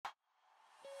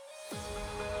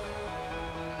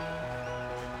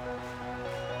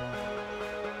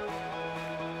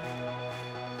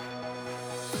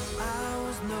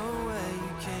no way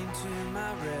you came to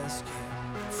my rescue.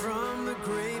 From the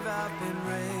grave I've been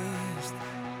raised.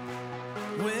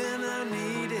 When I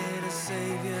needed a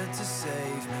savior to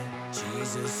save me,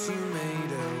 Jesus, you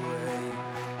made a way.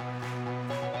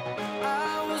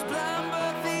 I was blind,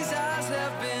 but these eyes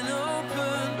have been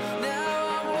opened.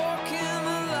 Now I walk in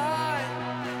the light.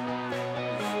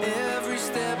 Every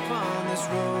step on this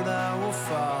road I will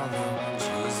follow.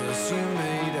 Jesus, you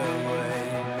made a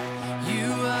way.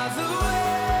 You are the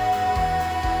way.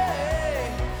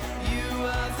 You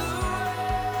are the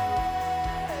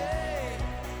way.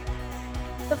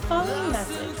 The following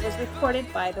message was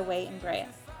recorded by The Way in Brea.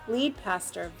 Lead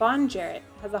pastor Vaughn Jarrett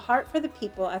has a heart for the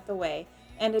people at The Way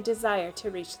and a desire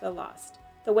to reach the lost.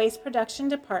 The Way's production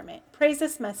department prays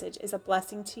this message is a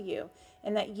blessing to you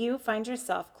and that you find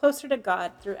yourself closer to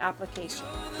God through application.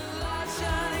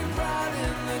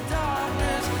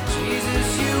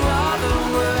 Jesus, you are the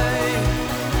way.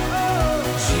 Oh,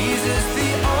 Jesus,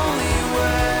 the only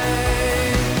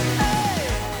way.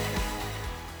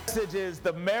 The message is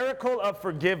the miracle of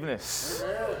forgiveness.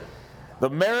 The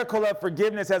miracle of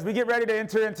forgiveness. As we get ready to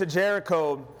enter into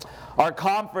Jericho, our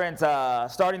conference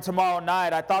starting tomorrow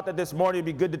night, I thought that this morning it'd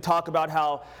be good to talk about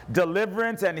how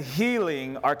deliverance and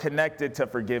healing are connected to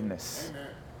forgiveness. Amen.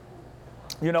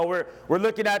 You know, we're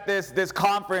looking at this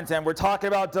conference and we're talking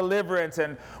about deliverance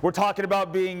and we're talking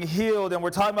about being healed and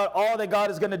we're talking about all that God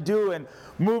is going to do and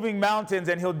moving mountains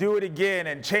and He'll do it again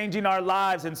and changing our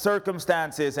lives and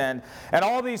circumstances and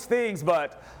all these things.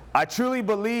 But I truly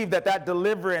believe that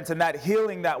deliverance and that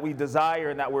healing that we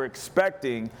desire and that we're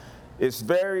expecting is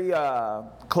very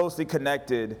closely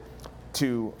connected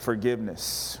to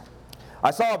forgiveness. I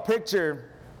saw a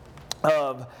picture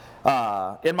of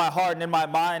in my heart and in my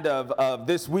mind of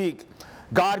this week,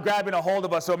 God grabbing a hold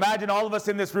of us. So imagine all of us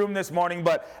in this room this morning,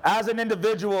 but as an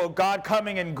individual, God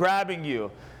coming and grabbing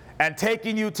you and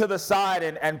taking you to the side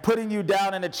and putting you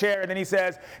down in a chair. And then He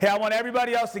says, hey, I want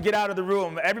everybody else to get out of the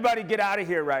room. Everybody get out of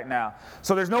here right now.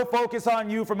 So there's no focus on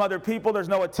you from other people. There's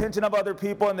no attention of other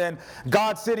people. And then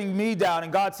God sitting me down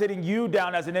and God sitting you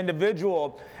down as an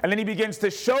individual. And then He begins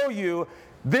to show you,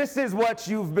 this is what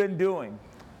you've been doing.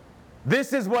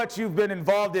 This is what you've been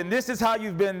involved in. This is how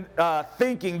you've been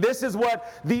thinking. This is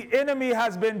what the enemy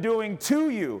has been doing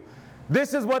to you.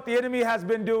 This is what the enemy has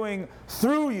been doing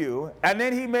through you. And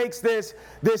then He makes this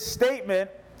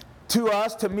statement to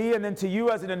us, to me, and then to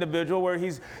you as an individual, where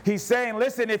he's saying,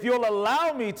 listen, if you'll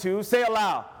allow me to, say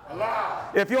allow. Allow.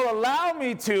 If you'll allow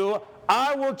me to,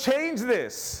 I will change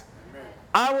this. Amen.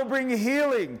 I will bring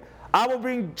healing. I will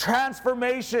bring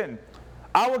transformation.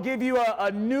 I will give you a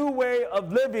new way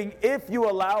of living if you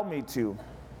allow me to.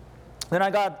 Then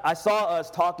I saw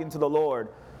us talking to the Lord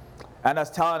and us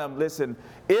telling Him, listen,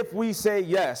 if we say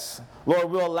yes, Lord,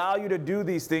 we'll allow you to do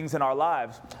these things in our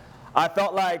lives. I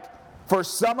felt like for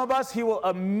some of us, He will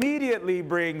immediately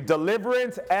bring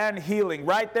deliverance and healing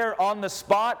right there on the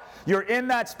spot. You're in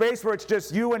that space where it's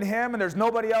just you and Him and there's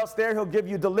nobody else there. He'll give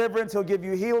you deliverance, He'll give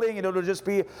you healing, and it'll just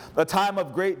be a time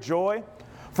of great joy.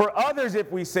 For others,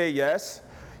 if we say yes,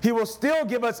 He will still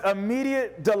give us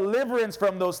immediate deliverance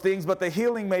from those things, but the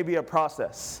healing may be a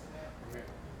process.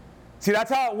 See,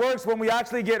 that's how it works when we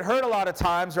actually get hurt a lot of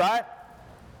times, right?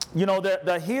 You know,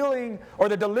 the healing or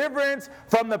the deliverance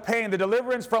from the pain, the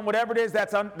deliverance from whatever it is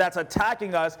that's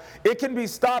attacking us, it can be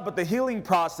stopped, but the healing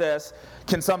process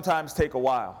can sometimes take a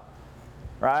while,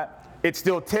 right? It's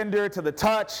still tender to the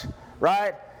touch,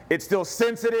 right? It's still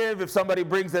sensitive if somebody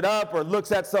brings it up or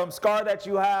looks at some scar that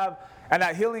you have. And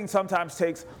that healing sometimes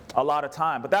takes a lot of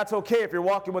time. But that's okay if you're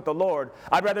walking with the Lord.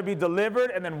 I'd rather be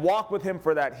delivered and then walk with Him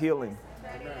for that healing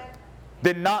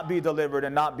than not be delivered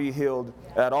and not be healed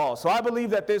at all. So I believe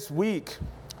that this week,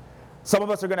 some of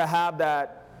us are going to have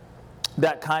that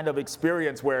kind of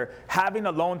experience where having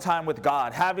alone time with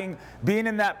God, being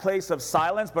in that place of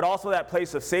silence, but also that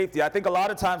place of safety. I think a lot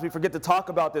of times we forget to talk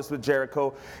about this with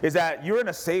Jericho, is that you're in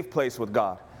a safe place with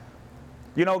God.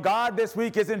 You know, God this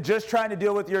week isn't just trying to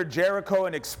deal with your Jericho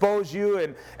and expose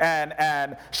you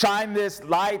and shine this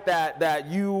light that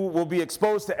you will be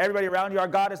exposed to everybody around you. Our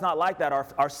God is not like that.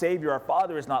 Our Savior, our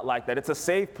Father is not like that. It's a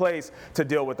safe place to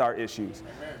deal with our issues.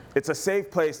 Amen. It's a safe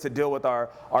place to deal with our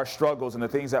struggles and the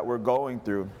things that we're going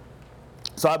through.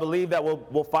 So I believe that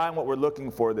we'll find what we're looking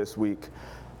for this week.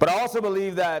 But I also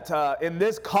believe that in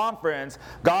this conference,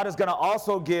 God is going to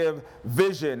also give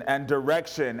vision and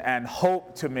direction and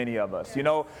hope to many of us. You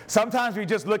know, sometimes we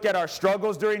just look at our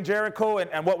struggles during Jericho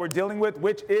and what we're dealing with,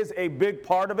 which is a big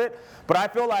part of it. But I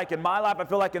feel like in my life, I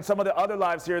feel like in some of the other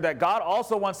lives here, that God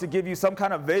also wants to give you some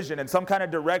kind of vision and some kind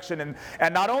of direction.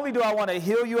 And not only do I want to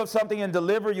heal you of something and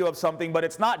deliver you of something, but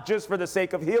it's not just for the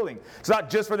sake of healing. It's not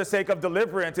just for the sake of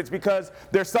deliverance. It's because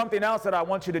there's something else that I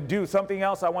want you to do, something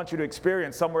else I want you to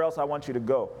experience, somewhere else I want you to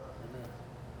go. Amen.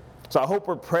 So I hope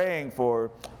we're praying for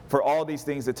all these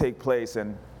things to take place.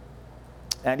 And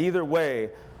either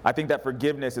way, I think that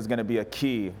forgiveness is going to be a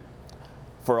key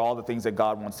for all the things that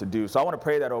God wants to do. So I want to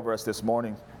pray that over us this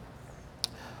morning.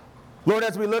 Lord,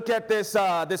 as we look at this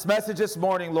message this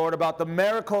morning, Lord, about the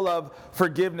miracle of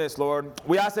forgiveness, Lord,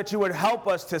 we ask that you would help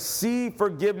us to see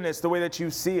forgiveness the way that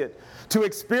you see it, to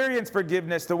experience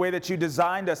forgiveness the way that you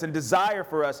designed us and desire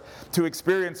for us to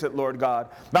experience it, Lord God.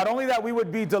 Not only that we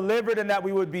would be delivered and that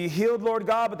we would be healed, Lord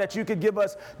God, but that you could give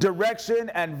us direction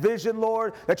and vision,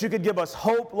 Lord, that you could give us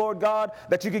hope, Lord God,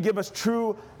 that you could give us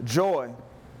true joy.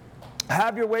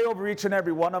 Have your way over each and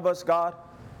every one of us, God.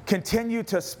 Continue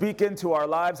to speak into our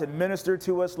lives and minister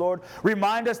to us, Lord.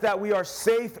 Remind us that we are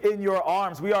safe in your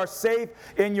arms. We are safe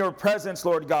in your presence,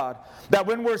 Lord God. That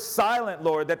when we're silent,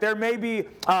 Lord, that there may be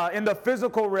in the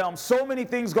physical realm so many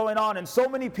things going on and so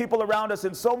many people around us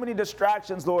and so many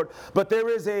distractions, Lord. But there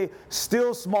is a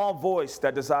still small voice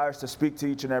that desires to speak to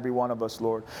each and every one of us,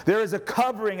 Lord. There is a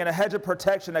covering and a hedge of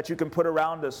protection that you can put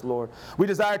around us, Lord. We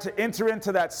desire to enter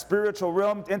into that spiritual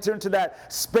realm, enter into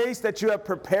that space that you have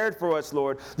prepared for us,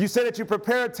 Lord. You said that you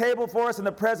prepare a table for us in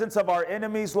the presence of our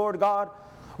enemies, Lord God.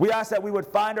 We ask that we would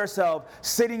find ourselves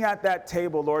sitting at that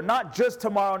table, Lord, not just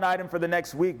tomorrow night and for the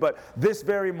next week, but this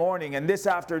very morning and this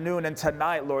afternoon and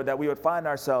tonight, Lord, that we would find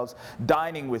ourselves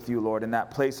dining with you, Lord, in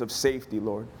that place of safety,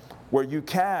 Lord, where you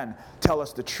can tell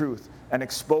us the truth and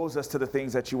expose us to the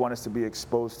things that you want us to be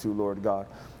exposed to, Lord God.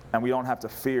 And we don't have to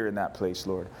fear in that place,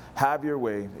 Lord. Have your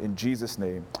way. In Jesus'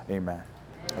 name, amen.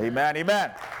 Amen.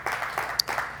 Amen.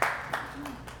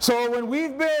 So when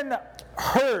we've been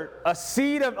hurt, a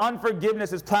seed of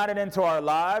unforgiveness is planted into our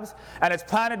lives, and it's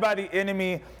planted by the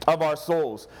enemy of our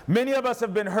souls. Many of us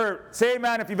have been hurt. Say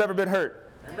amen if you've ever been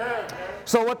hurt. Amen.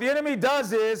 So what the enemy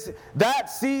does is that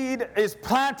seed is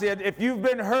planted. If you've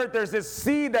been hurt, there's this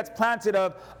seed that's planted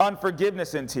of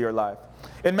unforgiveness into your life.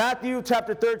 In Matthew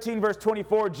chapter 13, verse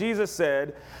 24, Jesus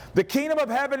said, "The kingdom of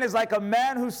heaven is like a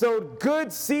man who sowed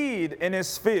good seed in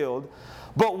his field.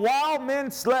 But while men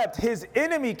slept, his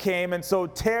enemy came and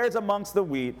sowed tares amongst the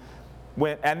wheat,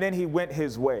 and then he went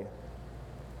his way."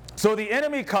 So the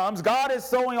enemy comes, God is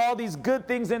sowing all these good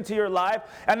things into your life,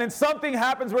 and then something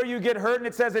happens where you get hurt, and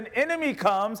it says an enemy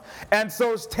comes and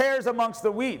sows tares amongst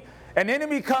the wheat. An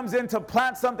enemy comes in to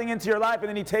plant something into your life, and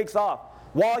then he takes off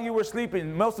while you were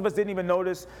sleeping. Most of us didn't even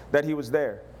notice that he was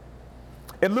there.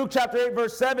 In Luke chapter 8,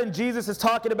 verse 7, Jesus is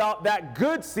talking about that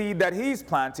good seed that he's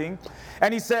planting.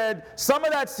 And he said, some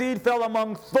of that seed fell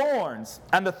among thorns,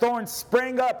 and the thorns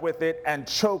sprang up with it and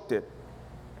choked it.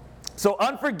 So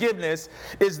unforgiveness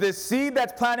is this seed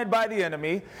that's planted by the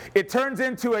enemy. It turns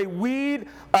into a weed,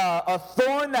 a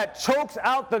thorn that chokes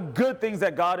out the good things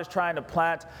that God is trying to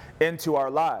plant into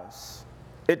our lives.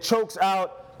 It chokes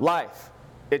out life.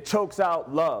 It chokes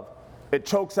out love. It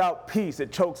chokes out peace.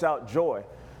 It chokes out joy.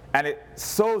 And it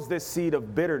sows this seed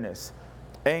of bitterness,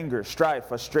 anger, strife,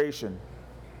 frustration.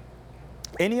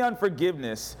 Any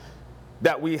unforgiveness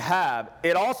that we have,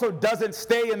 it also doesn't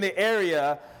stay in the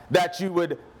area that you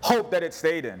would hope that it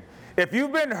stayed in. If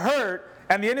you've been hurt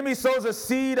and the enemy sows a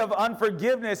seed of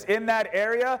unforgiveness in that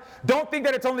area, don't think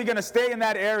that it's only going to stay in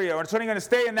that area or it's only going to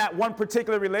stay in that one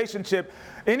particular relationship.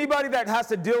 Anybody that has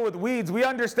to deal with weeds, we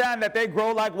understand that they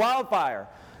grow like wildfire.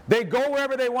 They go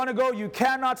wherever they want to go. You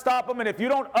cannot stop them. And if you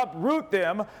don't uproot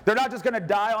them, they're not just going to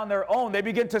die on their own. They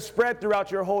begin to spread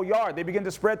throughout your whole yard. They begin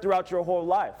to spread throughout your whole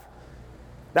life.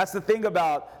 That's the thing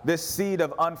about this seed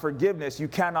of unforgiveness. You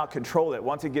cannot control it.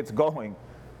 Once it gets going,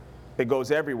 it goes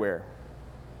everywhere.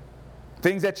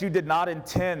 Things that you did not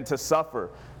intend to suffer.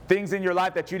 Things in your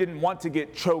life that you didn't want to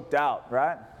get choked out,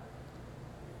 right?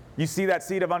 You see that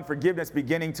seed of unforgiveness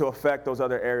beginning to affect those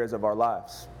other areas of our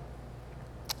lives.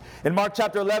 In Mark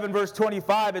chapter 11, verse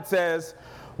 25, it says,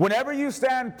 whenever you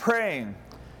stand praying,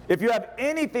 if you have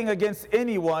anything against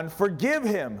anyone, forgive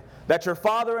him, that your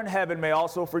Father in heaven may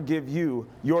also forgive you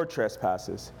your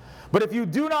trespasses. But if you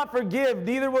do not forgive,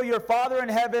 neither will your Father in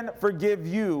heaven forgive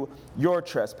you your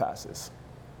trespasses.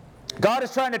 God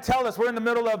is trying to tell us we're in the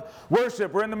middle of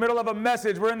worship, we're in the middle of a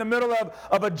message, we're in the middle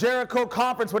of a Jericho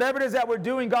conference, whatever it is that we're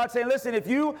doing. God's saying, listen, if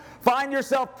you find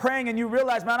yourself praying and you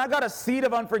realize, man, I got a seed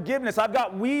of unforgiveness, I've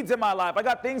got weeds in my life, I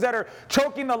got things that are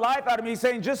choking the life out of me, He's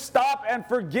saying, just stop and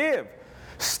forgive.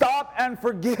 Stop and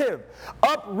forgive.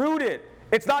 Uproot it.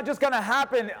 It's not just going to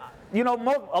happen. You know,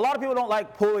 a lot of people don't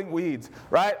like pulling weeds,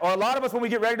 right? Or a lot of us, when we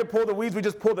get ready to pull the weeds, we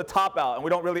just pull the top out and we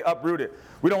don't really uproot it.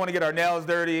 We don't want to get our nails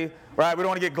dirty, right? We don't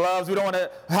want to get gloves. We don't want to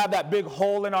have that big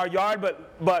hole in our yard.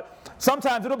 But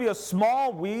sometimes it'll be a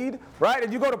small weed, right?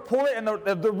 And you go to pull it and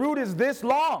the root is this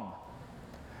long.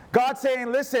 God's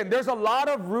saying, listen, there's a lot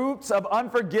of roots of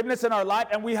unforgiveness in our life,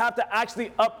 and we have to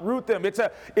actually uproot them.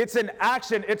 It's an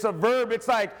action. It's a verb.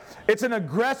 It's an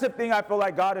aggressive thing I feel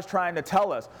like God is trying to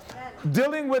tell us.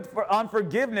 Dealing with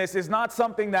unforgiveness is not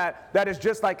something that is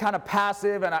just like kind of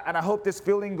passive, and I hope this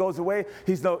feeling goes away.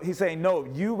 He's saying, no,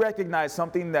 you recognize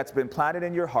something that's been planted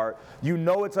in your heart. You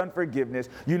know it's unforgiveness.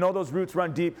 You know those roots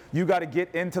run deep. You got to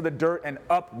get into the dirt and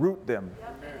uproot them.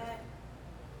 Yep.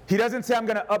 He doesn't say, I'm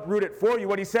going to uproot it for you.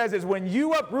 What he says is, when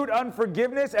you uproot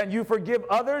unforgiveness and you forgive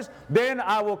others, then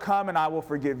I will come and I will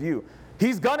forgive you.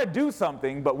 He's going to do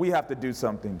something, but we have to do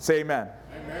something. Say amen.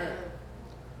 Amen.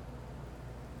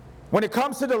 When it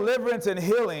comes to deliverance and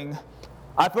healing,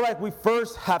 I feel like we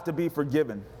first have to be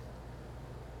forgiven.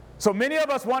 So many of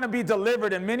us want to be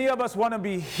delivered and many of us want to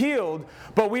be healed,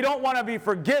 but we don't want to be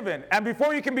forgiven. And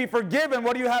before you can be forgiven,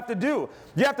 what do you have to do?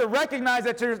 You have to recognize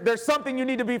that there's something you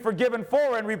need to be forgiven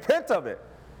for and repent of it.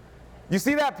 You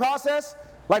see that process?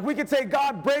 Like, we could say,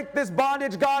 God, break this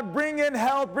bondage. God, bring in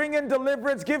health, bring in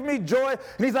deliverance, give me joy.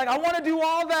 And He's like, I want to do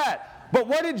all that. But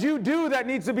what did you do that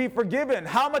needs to be forgiven?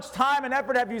 How much time and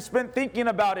effort have you spent thinking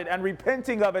about it and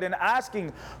repenting of it and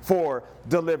asking for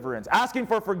deliverance, asking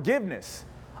for forgiveness?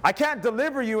 I can't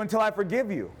deliver you until I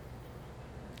forgive you.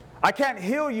 I can't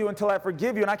heal you until I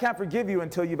forgive you, and I can't forgive you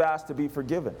until you've asked to be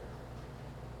forgiven.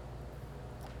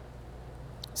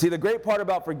 See, the great part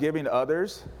about forgiving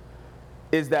others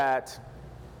is that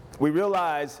we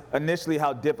realize initially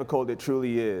how difficult it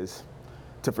truly is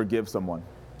to forgive someone,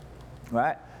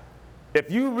 right? If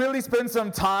you really spend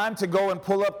some time to go and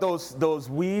pull up those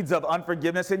weeds of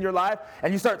unforgiveness in your life,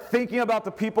 and you start thinking about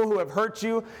the people who have hurt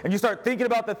you, and you start thinking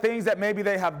about the things that maybe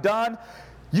they have done,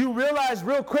 you realize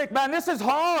real quick, man, this is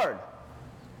hard.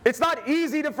 It's not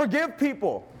easy to forgive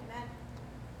people. Amen.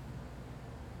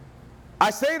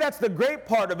 I say that's the great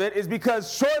part of it, is because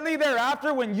shortly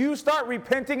thereafter, when you start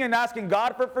repenting and asking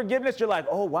God for forgiveness, you're like,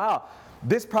 oh wow,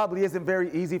 this probably isn't very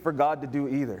easy for God to do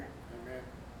either.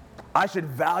 I should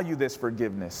value this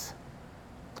forgiveness.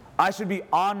 I should be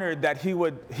honored that He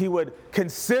would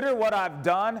consider what I've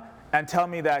done and tell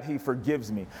me that He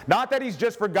forgives me. Not that He's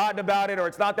just forgotten about it, or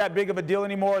it's not that big of a deal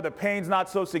anymore, or the pain's not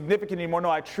so significant anymore. No,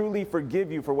 I truly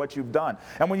forgive you for what you've done.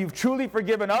 And when you've truly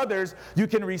forgiven others, you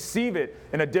can receive it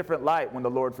in a different light when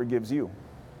the Lord forgives you.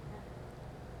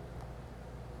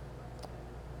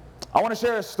 I want to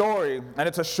share a story, and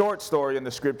it's a short story in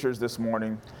the scriptures this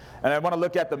morning. And I want to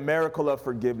look at the miracle of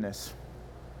forgiveness.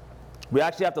 We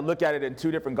actually have to look at it in two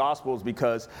different gospels,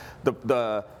 because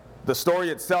the story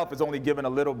itself is only given a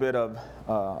little bit of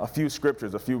a few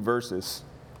scriptures, a few verses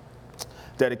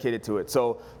dedicated to it.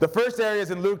 So the first area is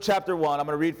in Luke chapter 1. I'm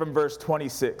going to read from verse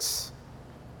 26.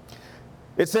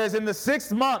 It says, in the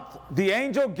 6th month, the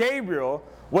angel Gabriel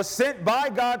was sent by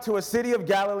God to a city of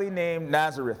Galilee named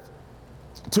Nazareth,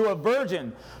 to a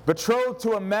virgin betrothed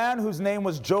to a man whose name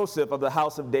was Joseph of the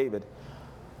house of David.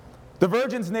 The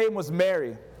virgin's name was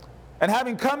Mary. And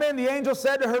having come in, the angel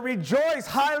said to her, rejoice,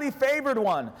 highly favored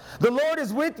one. The Lord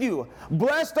is with you.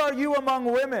 Blessed are you among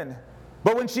women.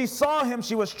 But when she saw him,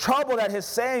 she was troubled at his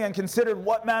saying and considered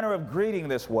what manner of greeting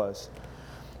this was.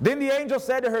 Then the angel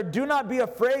said to her, do not be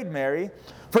afraid, Mary,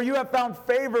 for you have found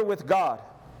favor with God.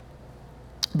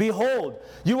 Behold,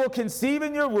 you will conceive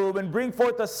in your womb and bring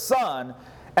forth a son,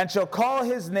 and shall call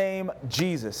his name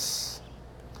Jesus.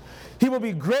 He will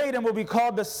be great and will be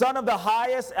called the Son of the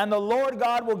Highest, and the Lord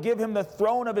God will give him the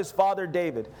throne of his father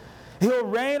David. He will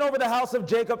reign over the house of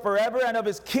Jacob forever, and of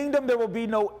his kingdom there will be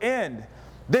no end.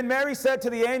 Then Mary said to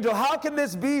the angel, how can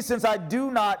this be, since I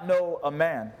do not know a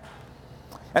man?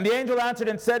 And the angel answered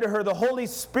and said to her, the Holy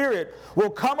Spirit will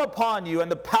come upon you, and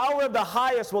the power of the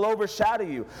highest will overshadow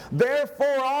you.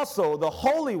 Therefore also the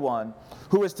Holy One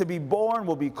who is to be born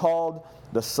will be called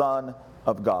the Son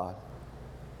of God.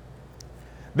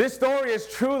 This story is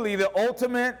truly the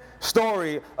ultimate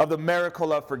story of the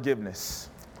miracle of forgiveness.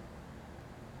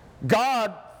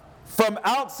 God, from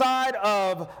outside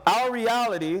of our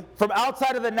reality, from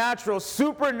outside of the natural,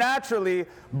 supernaturally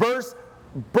bursts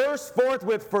forth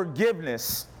with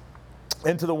forgiveness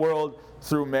into the world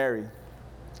through Mary.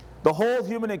 The whole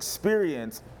human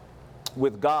experience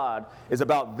with God is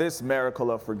about this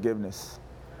miracle of forgiveness.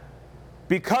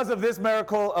 Because of this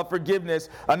miracle of forgiveness,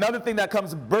 another thing that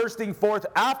comes bursting forth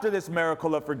after this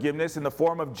miracle of forgiveness in the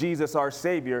form of Jesus, our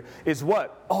Savior, is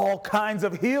what? All kinds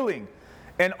of healing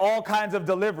and all kinds of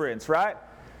deliverance, right?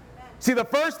 See, the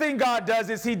first thing God does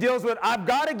is he deals with, I've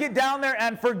got to get down there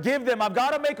and forgive them. I've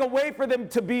got to make a way for them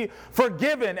to be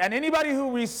forgiven. And anybody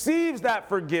who receives that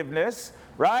forgiveness,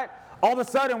 right? All of a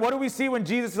sudden, what do we see when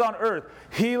Jesus is on earth?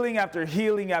 Healing after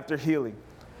healing after healing.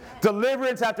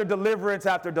 Deliverance after deliverance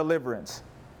after deliverance.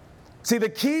 See, the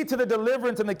key to the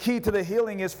deliverance and the key to the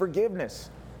healing is forgiveness.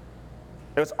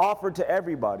 It's offered to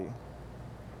everybody.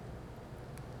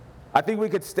 I think we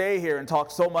could stay here and talk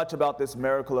so much about this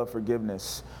miracle of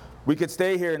forgiveness. We could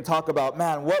stay here and talk about,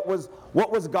 man, what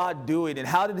was God doing and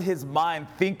how did his mind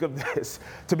think of this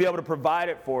to be able to provide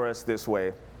it for us this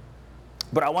way?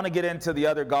 But I want to get into the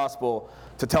other gospel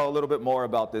to tell a little bit more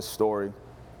about this story.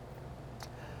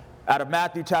 Out of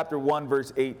Matthew chapter 1,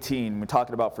 verse 18, we're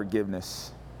talking about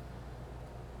forgiveness.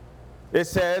 It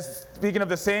says, speaking of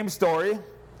the same story,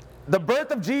 the birth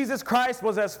of Jesus Christ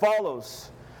was as follows.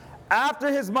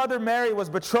 After his mother Mary was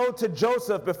betrothed to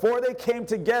Joseph, before they came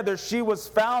together, she was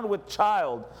found with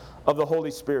child of the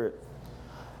Holy Spirit.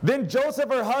 Then Joseph,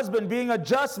 her husband, being a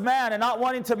just man and not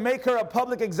wanting to make her a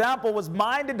public example, was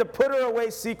minded to put her away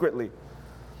secretly.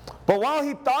 But while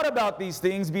he thought about these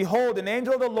things, behold, an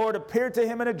angel of the Lord appeared to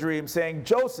him in a dream, saying,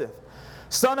 Joseph,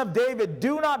 son of David,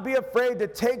 do not be afraid to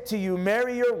take to you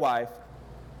Mary your wife,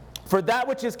 for that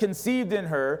which is conceived in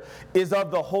her is of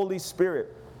the Holy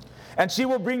Spirit. And she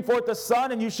will bring forth a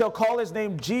son, and you shall call his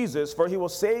name Jesus, for he will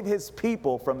save his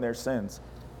people from their sins.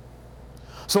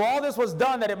 So all this was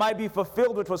done that it might be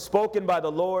fulfilled which was spoken by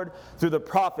the Lord through the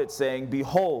prophet, saying,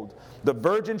 Behold, the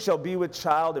virgin shall be with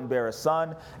child and bear a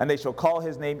son, and they shall call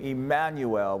his name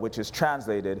Emmanuel, which is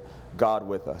translated, God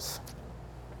with us.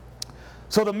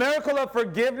 So the miracle of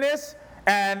forgiveness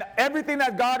and everything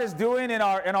that God is doing in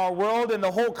our world and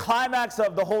the whole climax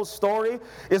of the whole story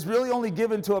is really only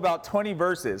given to about 20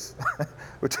 verses,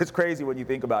 which is crazy when you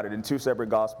think about it, in two separate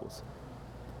gospels.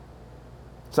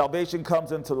 Salvation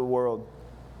comes into the world.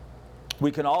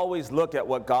 We can always look at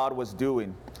what God was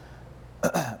doing.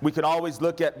 We can always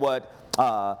look at what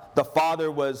the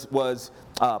Father was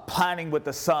planning with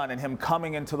the Son and him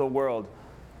coming into the world.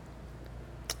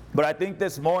 But I think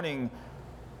this morning,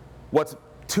 what's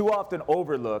too often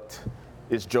overlooked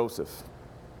is Joseph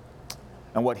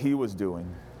and what he was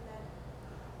doing.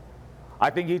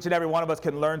 I think each and every one of us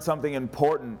can learn something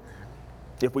important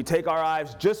if we take our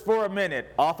eyes just for a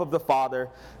minute off of the Father,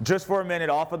 just for a minute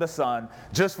off of the Son,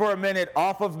 just for a minute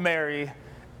off of Mary,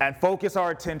 and focus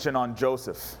our attention on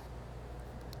Joseph.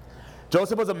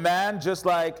 Joseph was a man just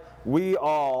like we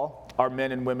all are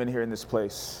men and women here in this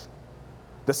place.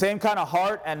 The same kind of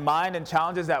heart and mind and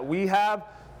challenges that we have,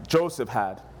 Joseph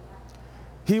had.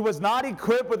 He was not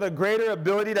equipped with a greater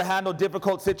ability to handle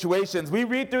difficult situations. We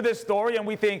read through this story and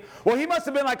we think, well, he must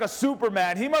have been like a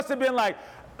Superman. He must have been like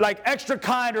extra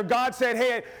kind, or God said,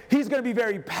 hey, he's going to be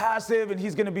very passive and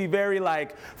he's going to be very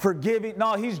like forgiving.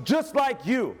 No, he's just like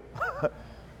you.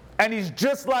 And he's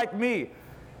just like me.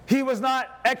 He was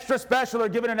not extra special or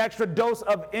given an extra dose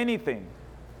of anything.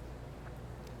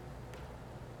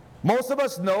 Most of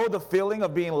us know the feeling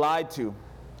of being lied to.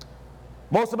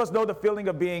 Most of us know the feeling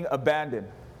of being abandoned.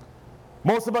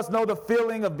 Most of us know the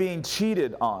feeling of being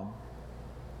cheated on,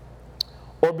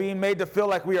 or being made to feel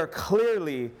like we are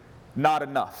clearly not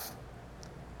enough.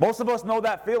 Most of us know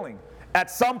that feeling. At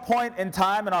some point in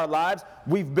time in our lives,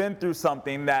 we've been through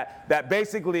something that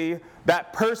basically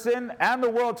that person and the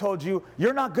world told you,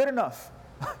 you're not good enough.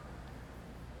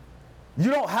 You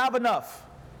don't have enough.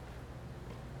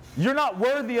 You're not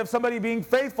worthy of somebody being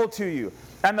faithful to you.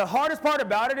 And the hardest part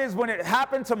about it is when it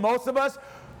happened to most of us,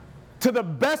 to the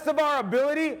best of our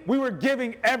ability, we were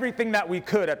giving everything that we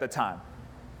could at the time.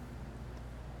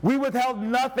 We withheld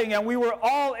nothing, and we were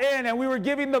all in, and we were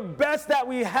giving the best that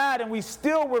we had, and we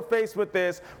still were faced with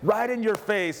this, right in your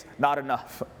face, not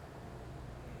enough.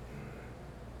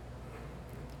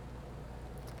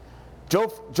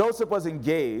 Joseph was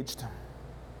engaged.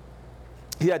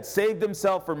 He had saved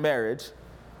himself for marriage.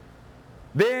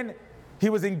 Then he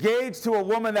was engaged to a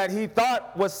woman that he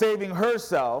thought was saving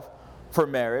herself for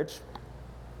marriage.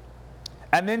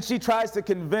 And then she tries to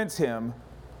convince him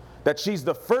that she's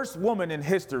the first woman in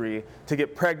history to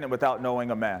get pregnant without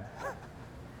knowing a man.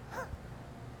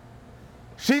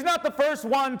 She's not the first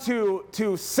one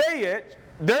to say it.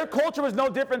 Their culture was no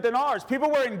different than ours. People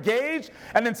were engaged,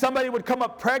 and then somebody would come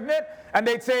up pregnant, and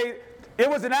they'd say, it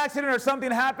was an accident or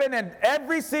something happened, and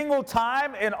every single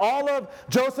time in all of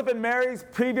Joseph and Mary's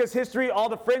previous history, all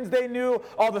the friends they knew,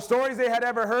 all the stories they had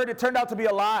ever heard, it turned out to be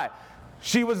a lie.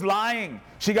 She was lying.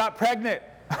 She got pregnant.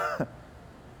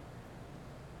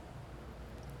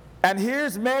 And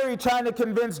here's Mary trying to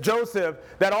convince Joseph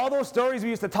that all those stories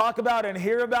we used to talk about and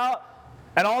hear about,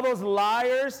 and all those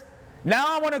liars, now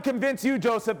I want to convince you,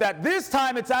 Joseph, that this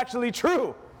time it's actually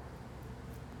true.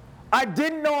 I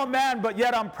didn't know a man, but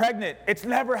yet I'm pregnant. It's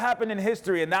never happened in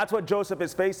history, and that's what Joseph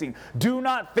is facing. Do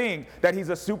not think that he's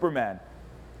a Superman.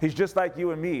 He's just like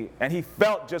you and me, and he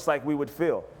felt just like we would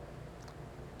feel.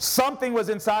 Something was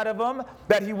inside of him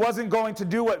that he wasn't going to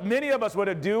do what many of us would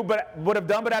have done,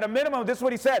 but at a minimum, this is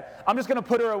what he said: I'm just going to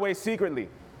put her away secretly.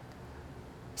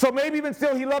 So maybe even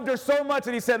still, he loved her so much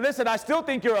that he said, listen, I still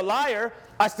think you're a liar.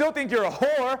 I still think you're a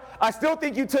whore. I still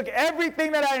think you took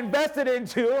everything that I invested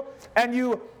into and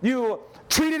you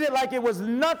treated it like it was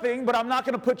nothing, but I'm not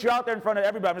going to put you out there in front of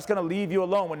everybody. I'm just going to leave you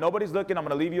alone. When nobody's looking, I'm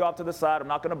going to leave you off to the side. I'm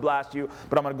not going to blast you,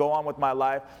 but I'm going to go on with my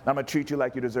life. And I'm going to treat you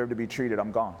like you deserve to be treated.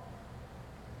 I'm gone.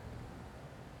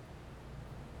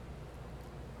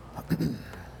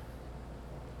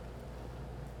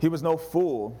 He was no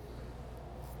fool,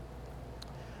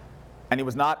 and he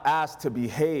was not asked to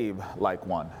behave like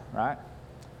one, right?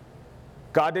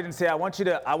 God didn't say, I want you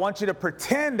to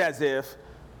pretend as if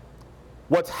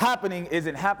what's happening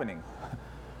isn't happening.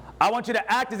 I want you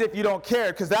to act as if you don't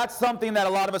care, because that's something that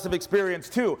a lot of us have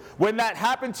experienced too. When that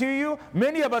happened to you,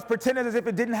 many of us pretended as if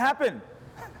it didn't happen.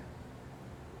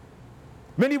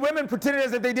 Many women pretended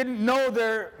as if they didn't know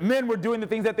their men were doing the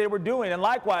things that they were doing. And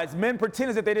likewise, men pretend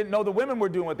as if they didn't know the women were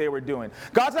doing what they were doing.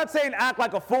 God's not saying act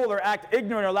like a fool or act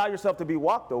ignorant or allow yourself to be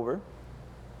walked over.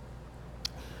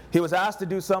 He was asked to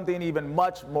do something even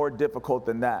much more difficult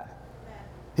than that.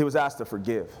 He was asked to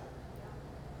forgive.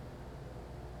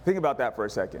 Think about that for a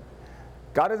second.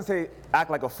 God doesn't say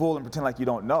act like a fool and pretend like you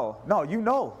don't know. No, you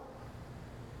know.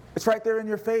 It's right there in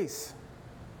your face.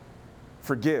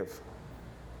 Forgive.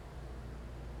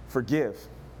 Forgive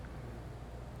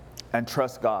and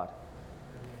trust God.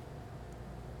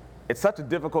 It's such a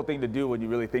difficult thing to do when you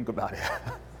really think about it.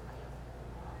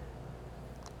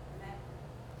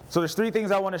 So there's three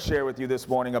things I want to share with you this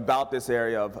morning about this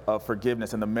area of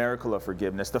forgiveness and the miracle of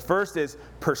forgiveness. The first is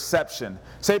perception.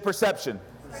 Say perception.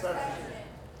 Perception.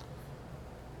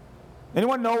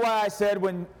 Anyone know why I said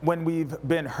when we've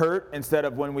been hurt instead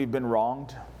of when we've been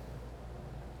wronged?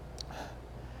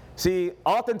 See,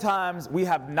 oftentimes we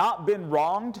have not been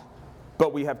wronged,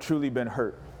 but we have truly been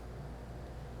hurt.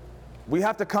 We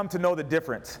have to come to know the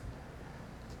difference.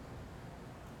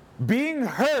 Being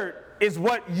hurt is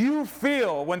what you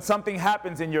feel when something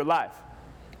happens in your life.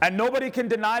 And nobody can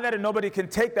deny that, and nobody can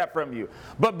take that from you.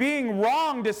 But being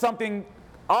wronged is something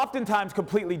oftentimes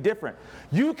completely different.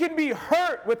 You can be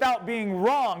hurt without being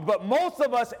wronged, but most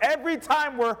of us, every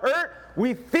time we're hurt,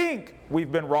 we think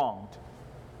we've been wronged.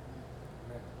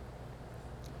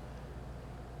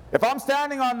 If I'm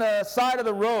standing on the side of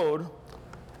the road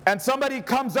and somebody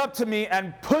comes up to me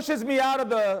and pushes me out of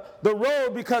the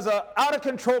road because an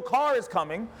out-of-control car is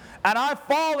coming, and I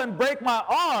fall and break my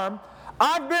arm,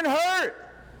 I've been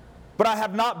hurt, but I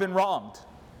have not been wronged.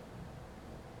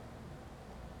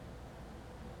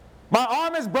 My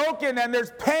arm is broken and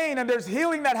there's pain and there's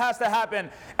healing that has to happen,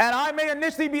 and I may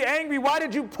initially be angry, why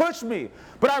did you push me?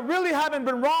 But I really haven't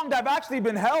been wronged, I've actually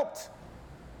been helped.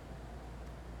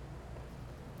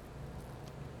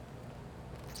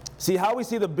 See, how we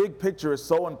see the big picture is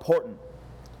so important.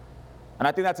 And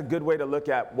I think that's a good way to look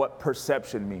at what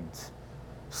perception means.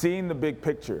 Seeing the big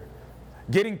picture.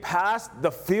 Getting past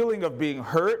the feeling of being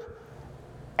hurt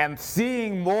and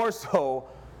seeing more so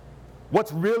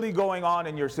what's really going on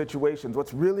in your situations,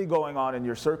 what's really going on in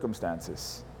your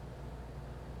circumstances.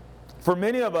 For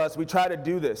many of us, we try to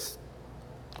do this.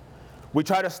 We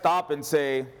try to stop and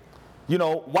say, you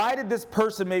know, why did this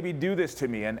person maybe do this to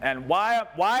me? And why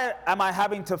am I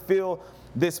having to feel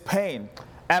this pain?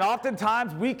 And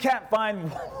oftentimes we can't find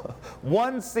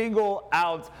one single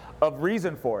ounce of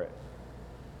reason for it.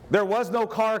 There was no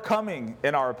car coming,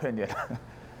 in our opinion.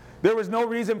 There was no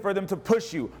reason for them to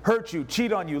push you, hurt you,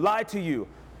 cheat on you, lie to you,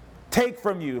 take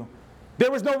from you.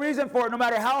 There was no reason for it, no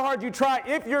matter how hard you try.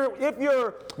 If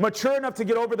you're mature enough to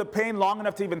get over the pain long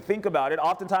enough to even think about it,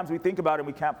 oftentimes we think about it and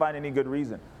we can't find any good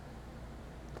reason.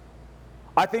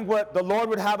 I think what the Lord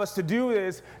would have us to do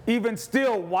is even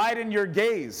still widen your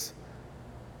gaze.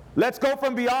 Let's go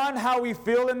from beyond how we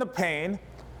feel in the pain.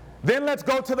 Then let's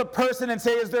go to the person and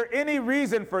say, is there any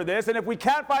reason for this? And if we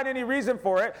can't find any reason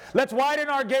for it, let's widen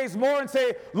our gaze more and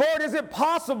say, Lord, is it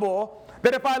possible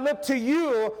That if I look to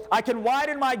you, I can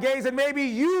widen my gaze and maybe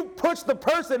you push the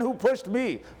person who pushed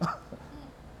me.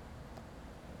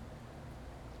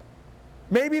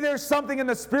 Maybe there's something in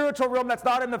the spiritual realm that's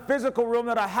not in the physical realm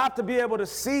that I have to be able to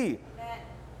see. Amen.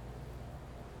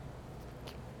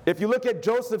 If you look at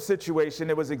Joseph's situation,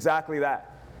 it was exactly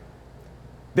that.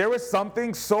 There was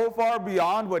something so far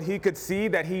beyond what he could see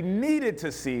that he needed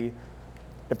to see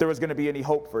if there was going to be any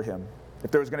hope for him,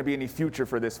 if there was going to be any future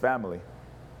for this family.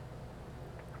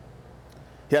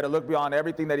 He had to look beyond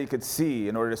everything that he could see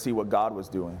in order to see what God was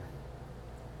doing.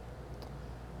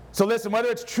 So listen, whether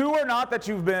it's true or not that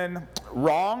you've been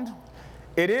wronged,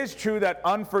 it is true that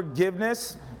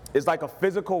unforgiveness is like a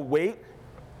physical weight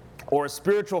or a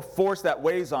spiritual force that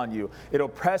weighs on you. It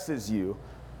oppresses you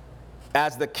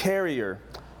as the carrier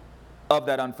of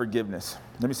that unforgiveness.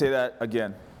 Let me say that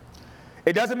again.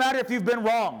 It doesn't matter if you've been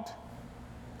wronged.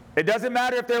 It doesn't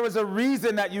matter if there was a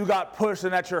reason that you got pushed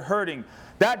and that you're hurting.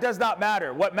 That does not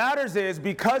matter. What matters is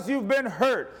because you've been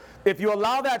hurt, if you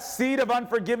allow that seed of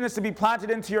unforgiveness to be planted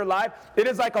into your life, it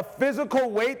is like a physical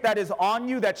weight that is on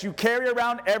you that you carry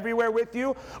around everywhere with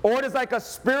you, or it is like a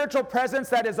spiritual presence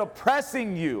that is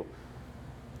oppressing you.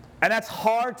 And that's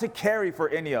hard to carry for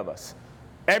any of us.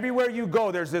 Everywhere you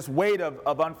go, there's this weight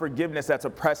of unforgiveness that's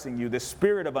oppressing you, this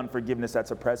spirit of unforgiveness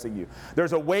that's oppressing you.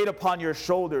 There's a weight upon your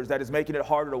shoulders that is making it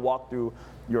harder to walk through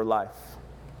your life.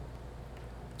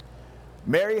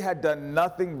 Mary had done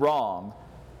nothing wrong,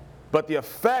 but the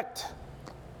effect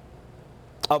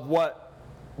of what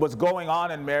was going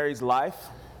on in Mary's life,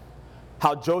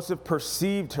 how Joseph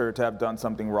perceived her to have done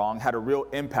something wrong, had a real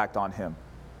impact on him.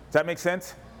 Does that make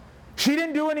sense? She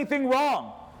didn't do anything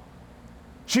wrong.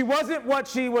 She wasn't what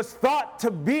she was thought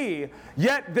to be,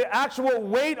 yet the actual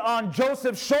weight on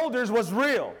Joseph's shoulders was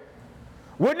real.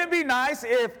 Wouldn't it be nice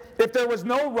if there was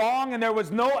no wrong and there was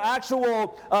no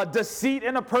actual deceit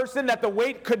in a person, that the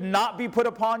weight could not be put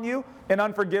upon you in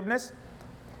unforgiveness?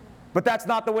 But that's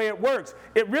not the way it works.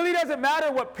 It really doesn't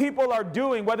matter what people are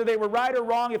doing, whether they were right or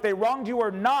wrong, if they wronged you or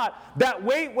not. That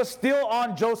weight was still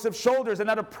on Joseph's shoulders, and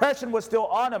that oppression was still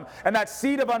on him, and that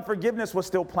seed of unforgiveness was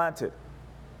still planted.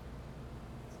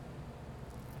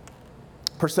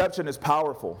 Perception is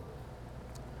powerful,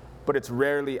 but it's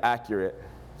rarely accurate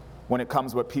when it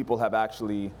comes to what people have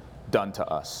actually done to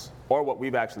us or what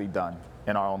we've actually done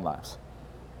in our own lives.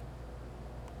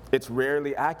 It's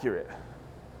rarely accurate.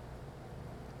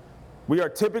 We are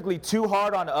typically too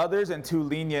hard on others and too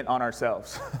lenient on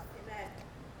ourselves.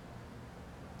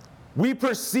 We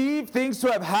perceive things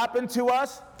to have happened to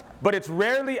us, but it's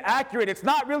rarely accurate. It's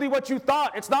not really what you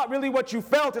thought. It's not really what you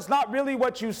felt. It's not really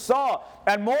what you saw.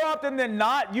 And more often than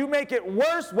not, you make it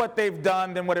worse what they've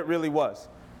done than what it really was.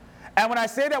 And when I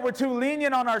say that we're too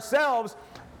lenient on ourselves,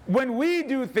 when we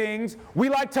do things, we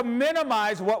like to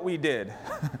minimize what we did.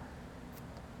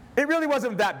 It really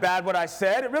wasn't that bad what I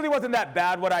said. It really wasn't that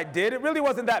bad what I did. It really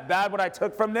wasn't that bad what I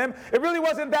took from them. It really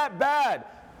wasn't that bad.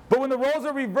 But when the roles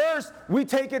are reversed, we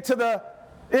take it to the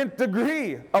nth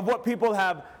degree of what people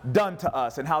have done to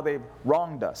us and how they've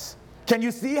wronged us. Can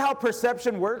you see how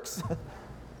perception works?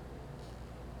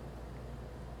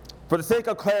 For the sake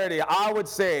of clarity, I would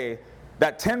say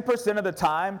that 10% of the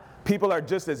time, people are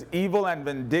just as evil and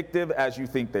vindictive as you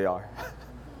think they are.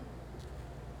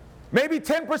 Maybe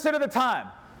 10% of the time.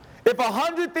 If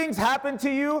 100 things happened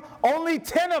to you, only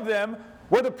 10 of them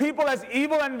were the people as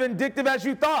evil and vindictive as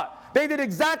you thought. They did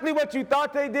exactly what you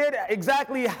thought they did,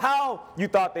 exactly how you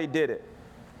thought they did it.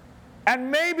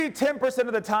 And maybe 10%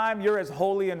 of the time, you're as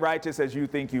holy and righteous as you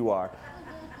think you are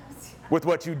with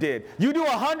what you did. You do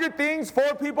 100 things,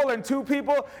 4 people and 2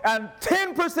 people, and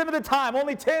 10% of the time,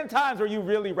 only 10 times are you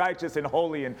really righteous and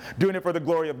holy and doing it for the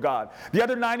glory of God. The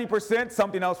other 90%,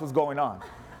 something else was going on.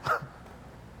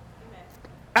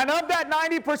 And of that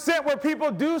 90% where people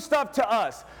do stuff to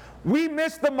us, we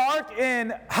miss the mark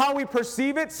in how we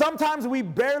perceive it. Sometimes we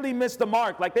barely miss the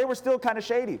mark, like they were still kind of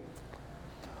shady.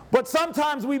 But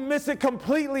sometimes we miss it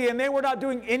completely and they were not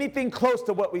doing anything close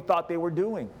to what we thought they were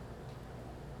doing.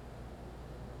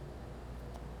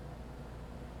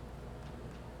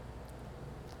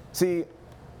 See,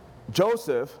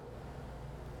 Joseph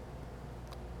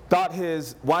thought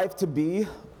his wife-to-be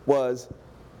was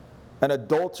an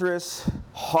adulterous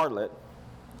harlot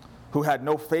who had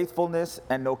no faithfulness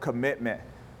and no commitment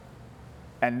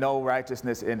and no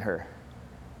righteousness in her.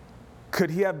 Could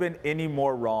he have been any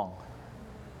more wrong?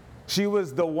 She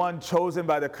was the one chosen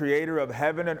by the creator of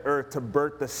heaven and earth to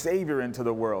birth the Savior into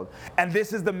the world. And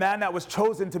this is the man that was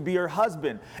chosen to be her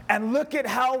husband. And look at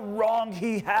how wrong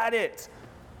he had it.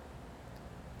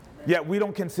 Yet we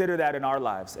don't consider that in our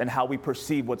lives and how we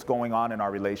perceive what's going on in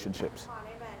our relationships.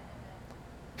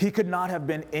 He could not have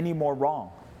been any more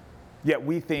wrong. Yet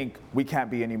we think we can't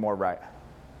be any more right.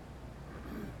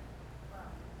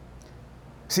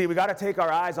 See, we got to take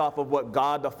our eyes off of what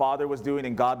God the Father was doing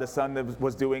and God the Son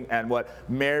was doing and what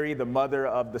Mary, the mother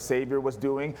of the Savior, was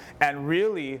doing. And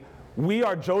really, we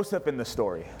are Joseph in the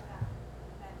story.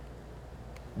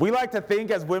 We like to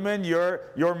think as women,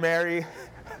 you're Mary.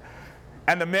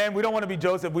 And the men, we don't want to be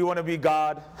Joseph, we want to be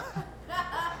God.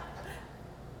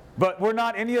 But we're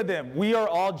not any of them. We are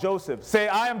all Joseph. Say,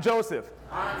 I am Joseph.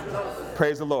 I am Joseph.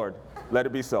 Praise the Lord. Let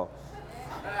it be so.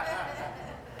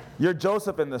 You're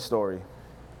Joseph in the story.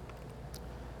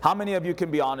 How many of you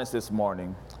can be honest this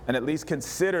morning and at least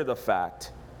consider the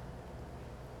fact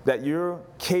that you're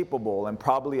capable and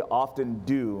probably often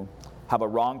do have a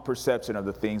wrong perception of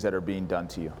the things that are being done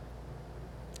to you?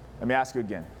 Let me ask you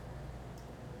again.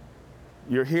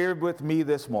 You're here with me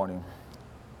this morning.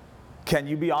 Can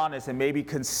you be honest and maybe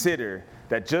consider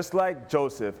that just like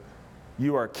Joseph,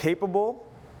 you are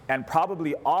capable and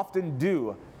probably often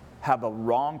do have a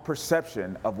wrong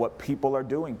perception of what people are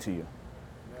doing to you?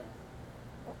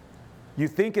 You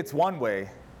think it's one way,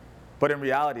 but in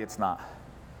reality it's not.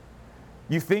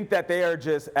 You think that they are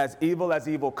just as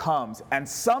evil comes, and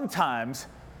sometimes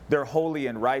they're holy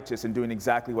and righteous and doing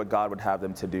exactly what God would have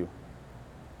them to do.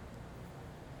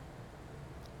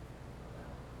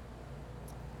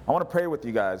 I want to pray with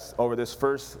you guys over this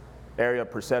first area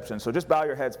of perception. So just bow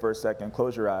your heads for a second,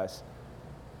 close your eyes.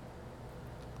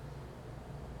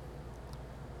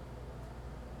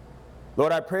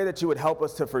 Lord, I pray that you would help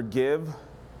us to forgive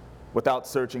without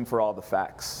searching for all the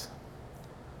facts.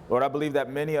 Lord, I believe that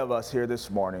many of us here this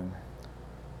morning,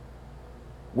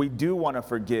 we do want to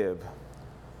forgive,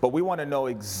 but we want to know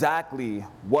exactly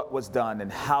what was done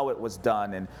and how it was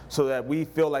done, and so that we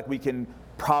feel like we can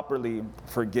properly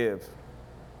forgive.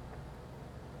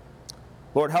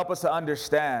 Lord, help us to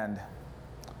understand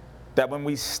that when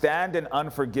we stand in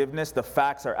unforgiveness, the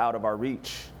facts are out of our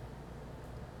reach.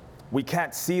 We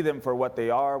can't see them for what they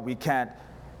are. We can't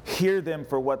hear them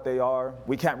for what they are.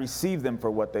 We can't receive them for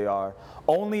what they are.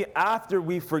 Only after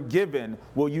we've forgiven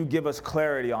will you give us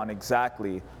clarity on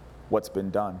exactly what's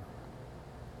been done.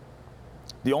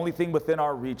 The only thing within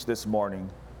our reach this morning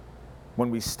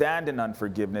when we stand in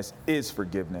unforgiveness is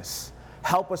forgiveness.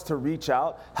 Help us to reach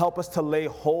out. Help us to lay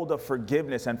hold of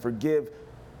forgiveness and forgive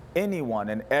anyone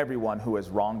and everyone who has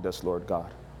wronged us, Lord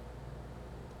God.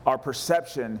 Our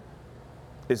perception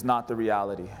is not the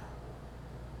reality.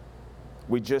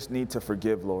 We just need to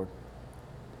forgive, Lord.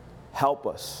 Help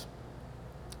us.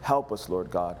 Help us, Lord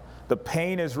God. The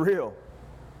pain is real.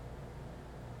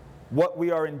 What we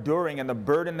are enduring and the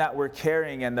burden that we're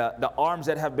carrying and the arms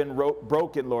that have been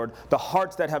broken, Lord, the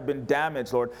hearts that have been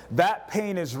damaged, Lord, that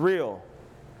pain is real.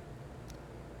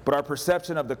 But our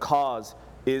perception of the cause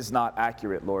is not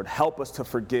accurate, Lord. Help us to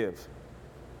forgive.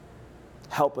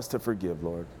 Help us to forgive,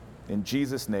 Lord. In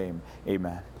Jesus' name,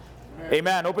 amen.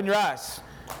 Amen. Open your eyes.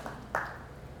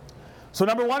 So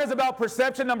number one is about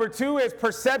perception. Number two is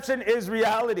perception is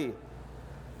reality.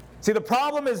 See, the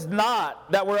problem is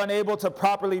not that we're unable to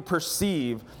properly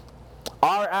perceive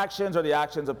our actions or the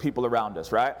actions of people around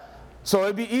us, right? So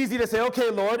it'd be easy to say, okay,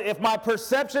 Lord, if my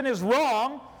perception is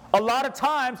wrong, a lot of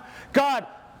times, God,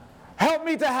 help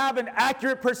me to have an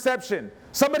accurate perception.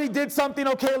 Somebody did something,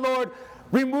 okay, Lord,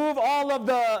 remove all of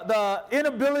the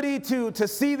inability to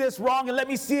see this wrong and let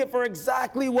me see it for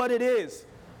exactly what it is.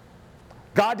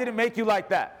 God didn't make you like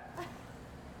that.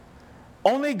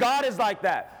 Only God is like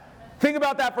that. Think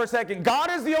about that for a second. God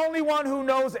is the only one who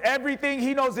knows everything.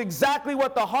 He knows exactly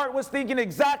what the heart was thinking,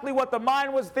 exactly what the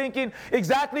mind was thinking,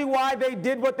 exactly why they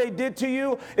did what they did to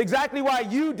you, exactly why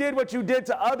you did what you did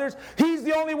to others. He's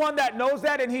the only one that knows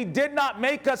that, and He did not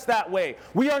make us that way.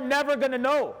 We are never going to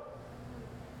know.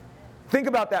 Think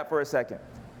about that for a second.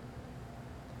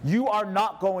 You are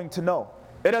not going to know.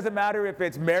 It doesn't matter if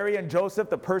it's Mary and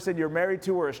Joseph, the person you're married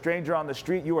to, or a stranger on the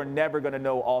street, you are never going to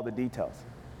know all the details.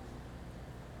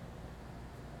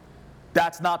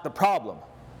 That's not the problem.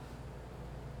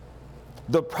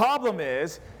 The problem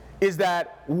is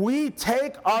that we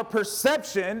take our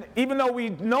perception, even though we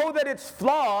know that it's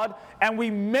flawed, and we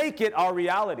make it our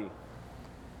reality.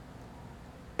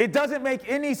 It doesn't make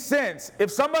any sense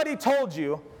if somebody told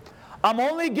you, I'm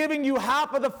only giving you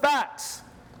half of the facts.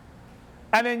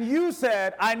 And then you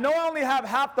said, I know I only have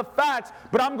half the facts,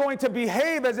 but I'm going to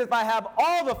behave as if I have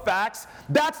all the facts.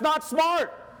 That's not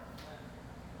smart.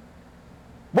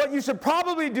 What you should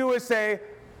probably do is say,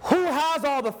 who has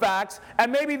all the facts?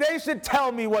 And maybe they should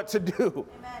tell me what to do.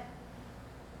 Amen.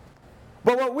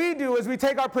 But what we do is we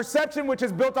take our perception, which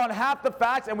is built on half the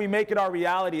facts, and we make it our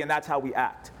reality, and that's how we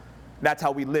act. That's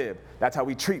how we live. That's how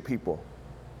we treat people.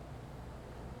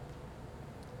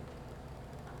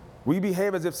 We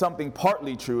behave as if something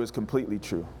partly true is completely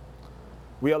true.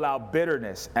 We allow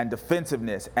bitterness and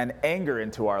defensiveness and anger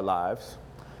into our lives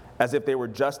as if they were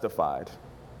justified,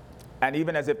 and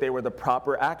even as if they were the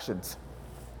proper actions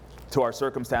to our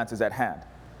circumstances at hand.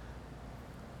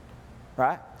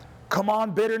 Right? Come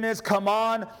on, bitterness. Come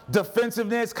on,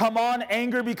 defensiveness. Come on,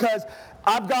 anger, because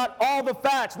I've got all the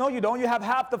facts. No, you don't. You have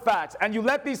half the facts. And you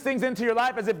let these things into your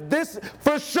life as if this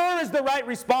for sure is the right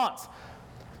response.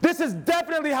 This is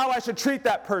definitely how I should treat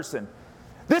that person.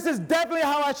 This is definitely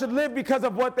how I should live because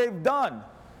of what they've done.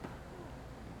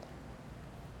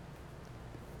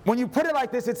 When you put it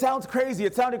like this, it sounds crazy.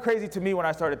 It sounded crazy to me when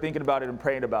I started thinking about it and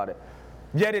praying about it.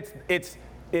 Yet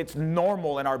it's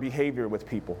normal in our behavior with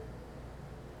people.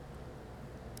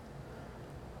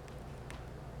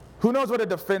 Who knows what a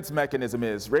defense mechanism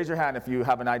is? Raise your hand if you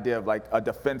have an idea of like a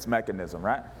defense mechanism,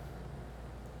 right?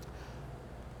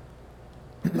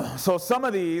 So some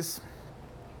of these,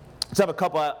 let's have a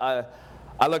couple.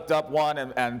 I looked up one,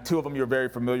 and two of them you're very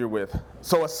familiar with.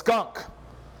 So a skunk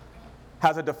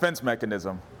has a defense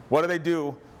mechanism. What do they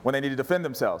do when they need to defend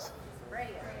themselves?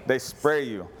 They spray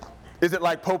you. Is it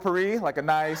like potpourri, like a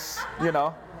nice,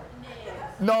 No,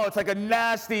 it's like a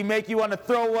nasty, make you want to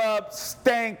throw up,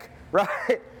 stank,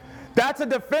 right? That's a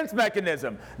defense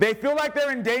mechanism. They feel like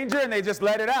they're in danger and they just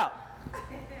let it out.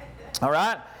 All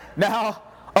right? Now,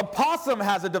 a possum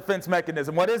has a defense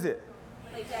mechanism. What is it?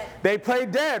 They play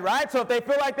dead, right? So if they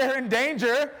feel like they're in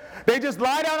danger, they just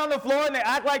lie down on the floor and they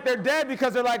act like they're dead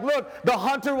because they're like, look, the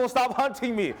hunter will stop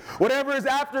hunting me. Whatever is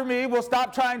after me will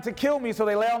stop trying to kill me. So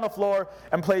they lay on the floor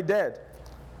and play dead.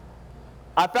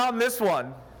 I found this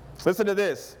one. Listen to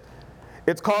this.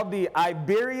 It's called the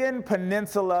Iberian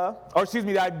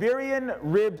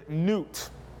ribbed newt,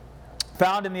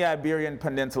 found in the Iberian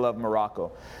Peninsula of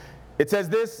Morocco. It says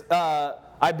this,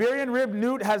 Iberian ribbed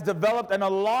newt has developed an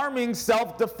alarming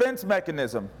self-defense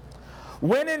mechanism.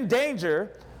 When in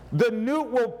danger, the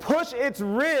newt will push its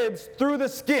ribs through the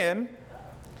skin,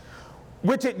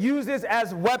 which it uses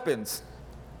as weapons.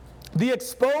 The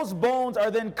exposed bones are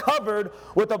then covered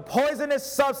with a poisonous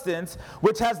substance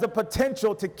which has the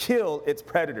potential to kill its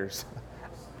predators.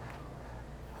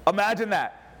 Imagine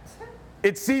that.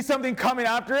 It sees something coming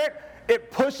after it.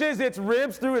 It pushes its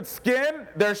ribs through its skin.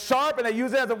 They're sharp and they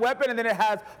use it as a weapon, and then it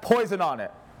has poison on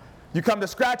it. You come to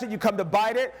scratch it, you come to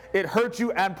bite it, it hurts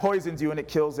you and poisons you, and it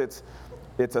kills its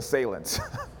assailants.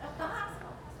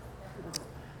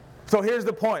 So here's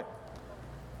the point.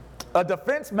 A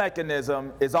defense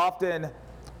mechanism is often,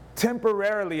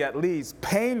 temporarily at least,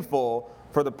 painful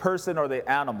for the person or the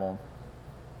animal,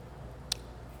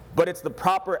 but it's the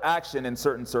proper action in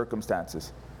certain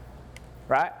circumstances,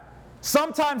 right?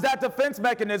 Sometimes that defense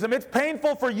mechanism, it's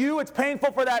painful for you, it's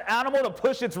painful for that animal to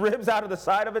push its ribs out of the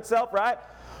side of itself, right?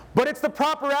 But it's the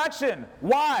proper action.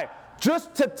 Why?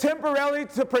 Just to temporarily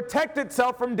to protect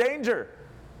itself from danger.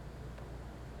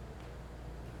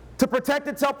 To protect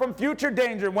itself from future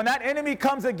danger. When that enemy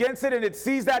comes against it and it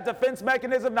sees that defense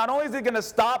mechanism, not only is it going to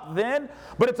stop then,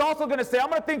 but it's also going to say, I'm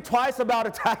going to think twice about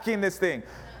attacking this thing,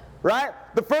 right?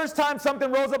 The first time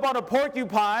something rolls up on a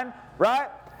porcupine, right,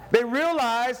 they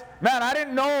realize, man, I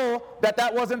didn't know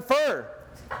that wasn't fur.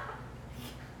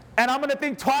 And I'm going to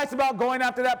think twice about going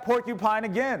after that porcupine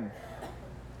again.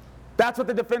 That's what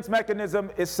the defense mechanism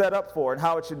is set up for and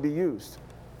how it should be used.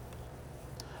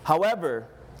 However,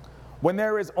 when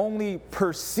there is only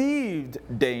perceived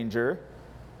danger,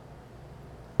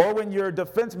 or when your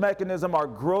defense mechanism are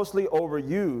grossly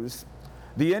overused,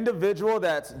 the individual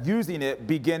that's using it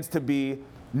begins to be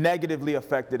negatively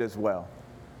affected as well,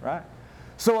 right?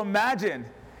 So imagine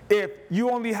if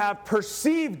you only have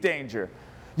perceived danger.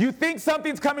 You think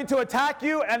something's coming to attack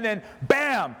you, and then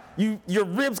bam, your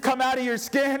ribs come out of your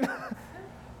skin,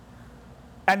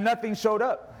 and nothing showed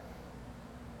up.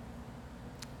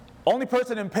 Only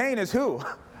person in pain is who?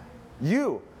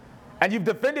 You. And you've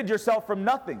defended yourself from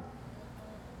nothing.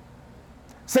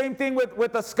 Same thing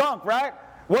with a skunk, right?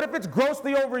 What if it's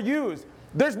grossly overused?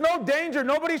 There's no danger.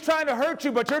 Nobody's trying to hurt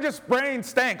you, but you're just spraying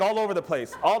stank all over the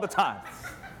place, all the time.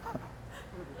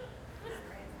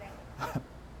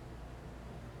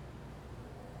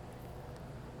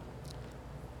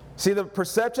 See, the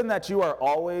perception that you are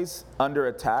always under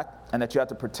attack and that you have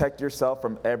to protect yourself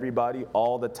from everybody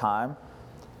all the time,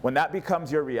 when that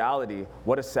becomes your reality,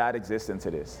 what a sad existence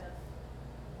it is.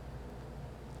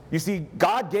 You see,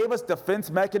 God gave us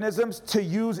defense mechanisms to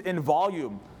use in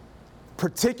volume,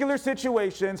 particular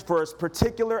situations for a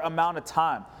particular amount of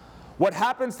time. What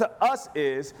happens to us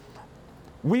is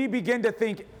we begin to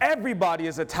think everybody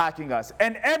is attacking us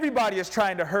and everybody is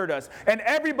trying to hurt us and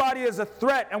everybody is a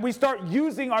threat, and we start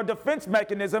using our defense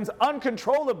mechanisms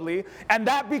uncontrollably, and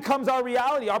that becomes our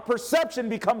reality. Our perception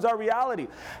becomes our reality.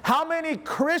 How many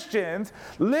Christians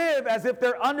live as if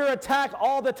they're under attack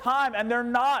all the time, and they're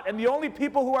not, and the only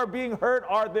people who are being hurt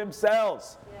are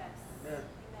themselves? Yes. Amen.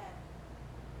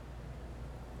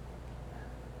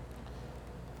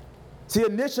 See,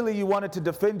 initially you wanted to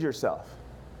defend yourself.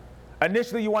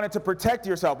 Initially, you wanted to protect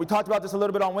yourself. We talked about this a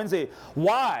little bit on Wednesday.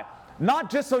 Why?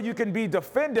 Not just so you can be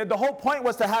defended. The whole point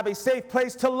was to have a safe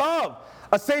place to love,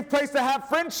 a safe place to have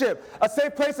friendship, a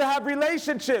safe place to have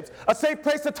relationships, a safe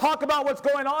place to talk about what's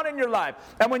going on in your life.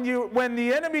 And when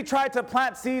the enemy tried to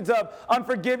plant seeds of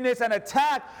unforgiveness and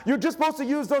attack, you're just supposed to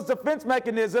use those defense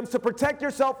mechanisms to protect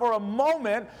yourself for a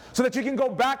moment so that you can go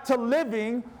back to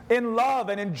living in love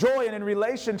and in joy and in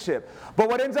relationship. But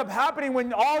what ends up happening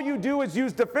when all you do is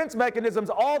use defense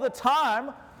mechanisms all the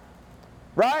time,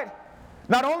 right?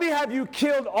 Not only have you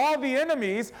killed all the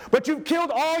enemies, but you've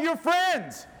killed all your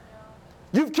friends.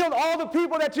 You've killed all the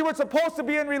people that you were supposed to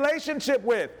be in relationship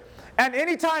with. And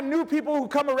anytime new people who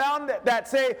come around that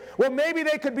say, well, maybe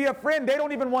they could be a friend, they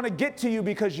don't even want to get to you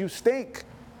because you stink.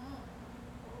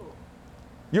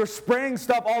 You're spraying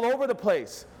stuff all over the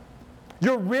place.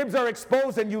 Your ribs are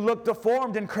exposed and you look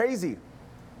deformed and crazy.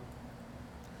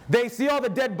 They see all the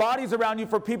dead bodies around you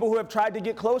for people who have tried to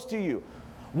get close to you.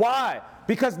 Why?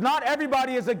 Because not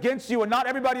everybody is against you and not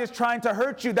everybody is trying to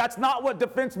hurt you. That's not what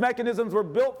defense mechanisms were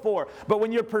built for. But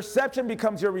when your perception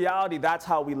becomes your reality, that's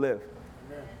how we live.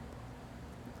 Amen.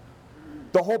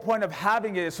 The whole point of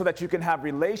having it is so that you can have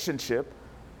relationship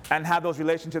and have those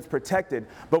relationships protected.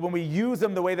 But when we use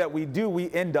them the way that we do,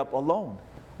 we end up alone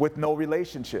with no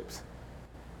relationships.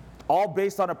 All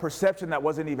based on a perception that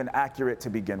wasn't even accurate to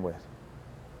begin with.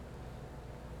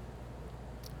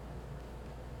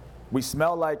 We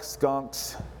smell like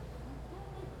skunks.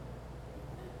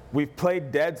 We've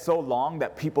played dead so long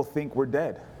that people think we're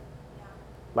dead,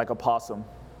 like a possum.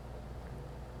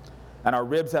 And our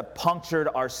ribs have punctured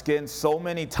our skin so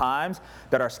many times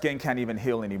that our skin can't even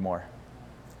heal anymore.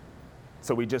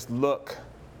 So we just look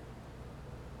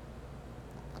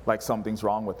like something's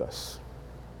wrong with us.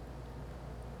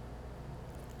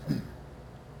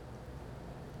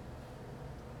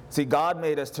 See, God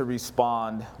made us to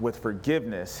respond with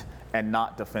forgiveness and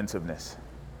not defensiveness.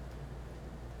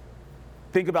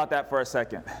 Think about that for a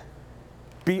second.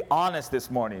 Be honest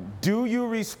this morning. Do you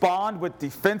respond with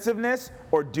defensiveness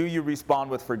or do you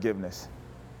respond with forgiveness?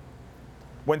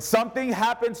 When something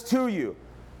happens to you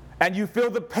and you feel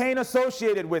the pain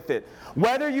associated with it,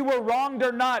 whether you were wronged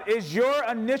or not, is your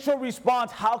initial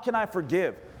response, how can I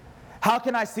forgive? How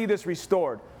can I see this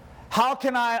restored? How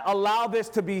can I allow this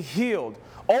to be healed?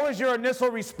 Or is your initial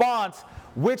response,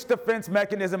 which defense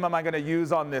mechanism am I going to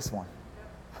use on this one?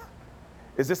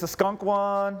 Is this a skunk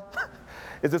one?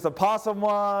 Is this a possum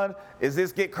one? Is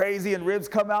this get crazy and ribs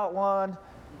come out one?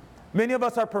 Many of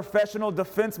us are professional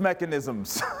defense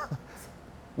mechanisms.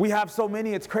 We have so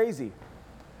many, it's crazy.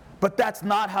 But that's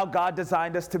not how God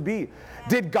designed us to be.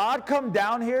 Did God come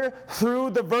down here through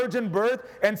the virgin birth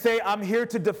and say, I'm here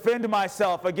to defend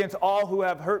myself against all who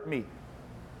have hurt me?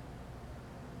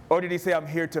 Or did he say, I'm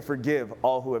here to forgive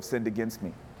all who have sinned against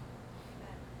me?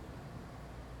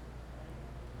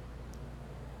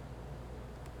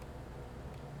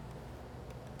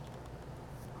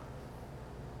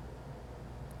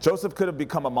 Joseph could have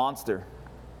become a monster,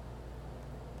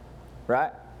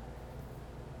 right?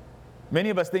 Many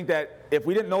of us think that if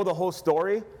we didn't know the whole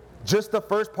story, just the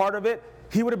first part of it,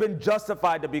 he would have been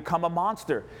justified to become a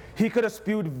monster. He could have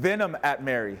spewed venom at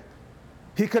Mary.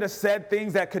 He could have said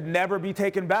things that could never be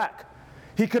taken back.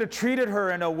 He could have treated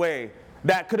her in a way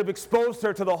that could have exposed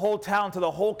her to the whole town, to the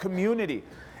whole community.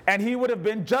 And he would have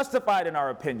been justified in our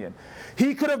opinion.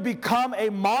 He could have become a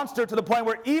monster to the point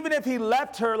where even if he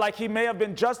left her like he may have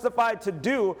been justified to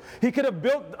do, he could have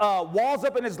built walls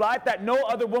up in his life that no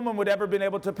other woman would ever been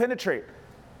able to penetrate.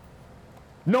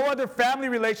 No other family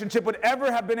relationship would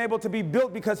ever have been able to be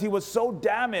built because he was so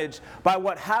damaged by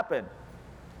what happened.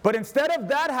 But instead of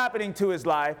that happening to his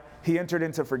life, he entered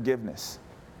into forgiveness.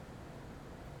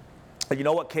 And you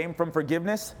know what came from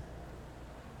forgiveness?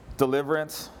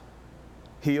 Deliverance,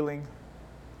 healing,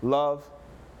 love,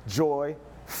 joy,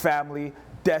 family,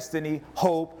 destiny,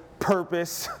 hope,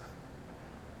 purpose.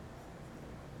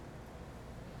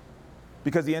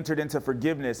 Because he entered into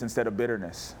forgiveness instead of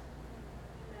bitterness.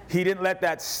 He didn't let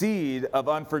that seed of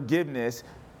unforgiveness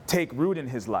take root in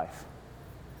his life.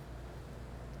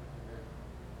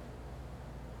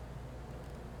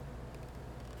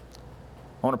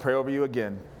 I want to pray over you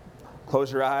again.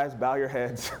 Close your eyes, bow your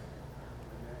heads.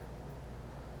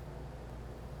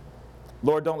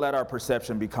 Lord, don't let our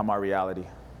perception become our reality.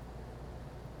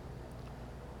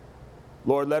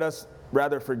 Lord, let us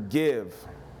rather forgive,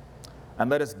 and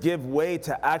let us give way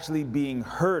to actually being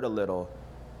hurt a little,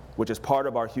 which is part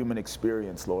of our human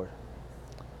experience, Lord.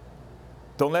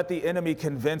 Don't let the enemy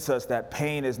convince us that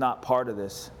pain is not part of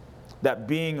this, that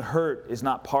being hurt is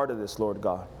not part of this, Lord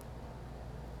God.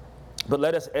 But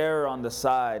let us err on the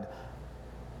side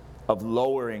of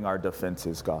lowering our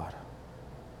defenses, God,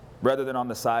 rather than on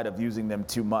the side of using them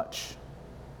too much.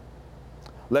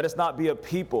 Let us not be a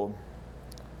people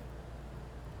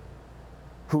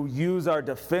who use our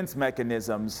defense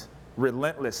mechanisms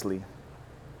relentlessly.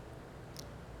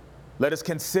 Let us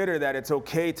consider that it's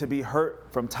okay to be hurt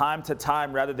from time to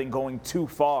time rather than going too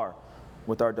far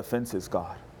with our defenses,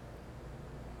 God.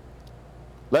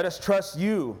 Let us trust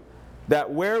you that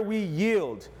where we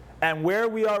yield and where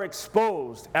we are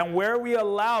exposed and where we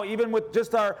allow, even with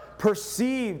just our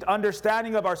perceived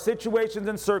understanding of our situations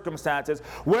and circumstances,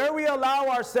 where we allow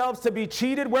ourselves to be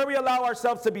cheated, where we allow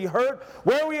ourselves to be hurt,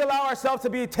 where we allow ourselves to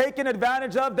be taken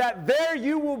advantage of, that there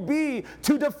you will be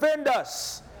to defend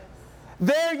us.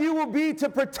 There you will be to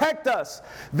protect us.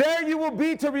 There you will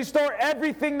be to restore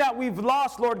everything that we've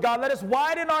lost, Lord God. Let us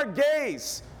widen our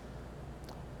gaze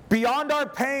beyond our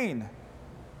pain,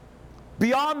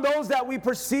 beyond those that we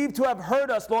perceive to have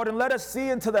hurt us, Lord, and let us see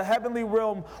into the heavenly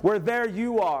realm where there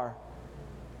you are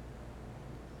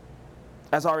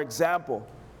as our example,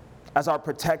 as our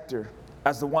protector,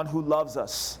 as the one who loves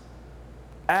us,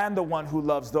 and the one who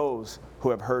loves those who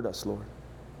have hurt us, Lord.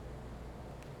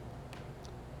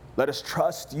 Let us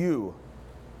trust you.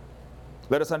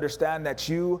 Let us understand that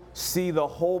you see the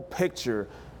whole picture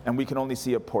and we can only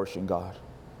see a portion, God.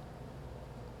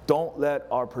 Don't let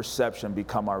our perception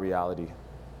become our reality.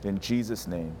 In Jesus'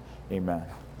 name, amen.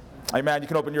 Amen. You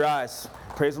can open your eyes.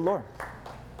 Praise the Lord.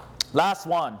 Last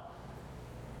one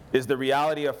is the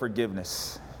reality of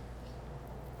forgiveness.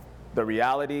 The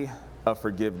reality of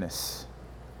forgiveness.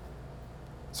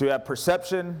 So we have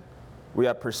perception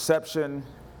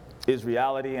is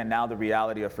reality, and now the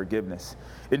reality of forgiveness.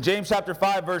 In James chapter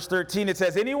 5, verse 13, it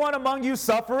says, anyone among you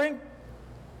suffering?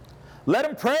 Let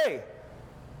him pray.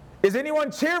 Is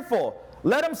anyone cheerful?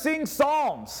 Let him sing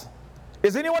psalms.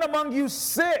 Is anyone among you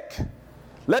sick?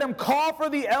 Let him call for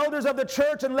the elders of the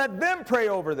church and let them pray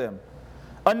over them,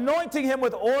 anointing him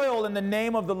with oil in the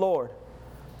name of the Lord.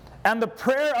 And the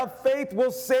prayer of faith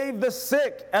will save the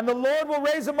sick, and the Lord will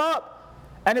raise him up.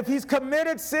 And if he's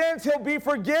committed sins, he'll be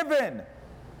forgiven.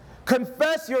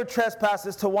 Confess your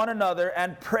trespasses to one another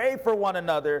and pray for one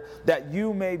another that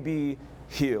you may be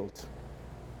healed.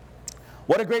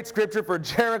 What a great scripture for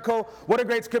Jericho. What a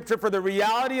great scripture for the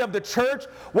reality of the church.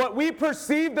 What we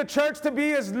perceive the church to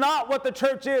be is not what the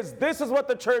church is. This is what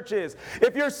the church is.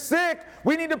 If you're sick,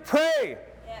 we need to pray.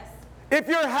 Yes. If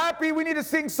you're happy, we need to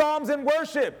sing psalms and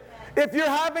worship. If you're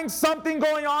having something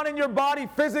going on in your body,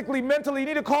 physically, mentally, you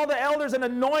need to call the elders and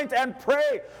anoint and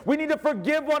pray. We need to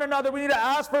forgive one another. We need to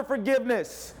ask for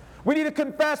forgiveness. We need to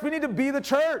confess. We need to be the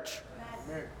church.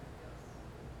 Amen.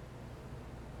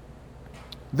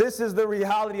 This is the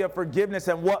reality of forgiveness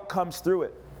and what comes through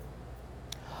it.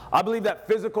 I believe that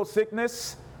physical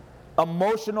sickness,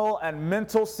 emotional and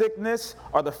mental sickness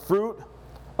are the fruit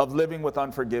of living with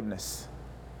unforgiveness.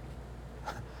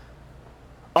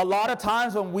 A lot of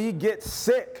times when we get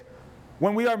sick,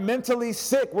 when we are mentally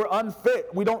sick, we're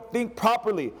unfit. We don't think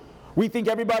properly. We think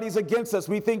everybody's against us.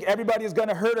 We think everybody is going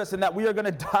to hurt us and that we are going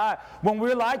to die. When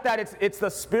we're like that, it's the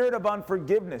spirit of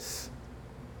unforgiveness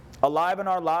alive in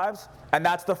our lives, and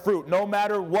that's the fruit. No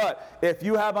matter what, if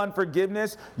you have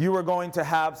unforgiveness, you are going to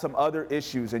have some other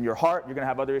issues in your heart. You're going to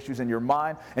have other issues in your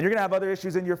mind, and you're going to have other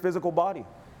issues in your physical body.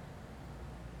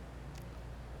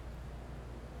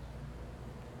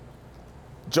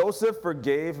 Joseph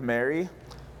forgave Mary,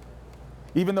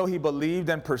 even though he believed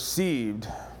and perceived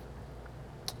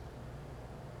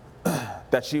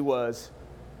that she was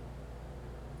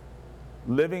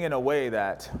living in a way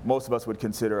that most of us would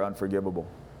consider unforgivable.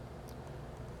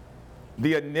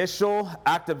 The initial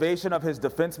activation of his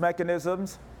defense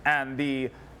mechanisms and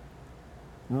the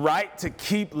right to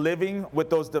keep living with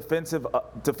those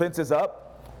defenses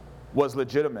up was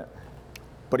legitimate,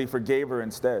 but he forgave her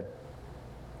instead.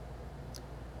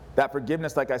 That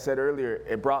forgiveness, like I said earlier,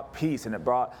 it brought peace and it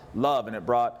brought love and it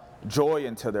brought joy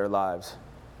into their lives.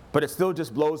 But it still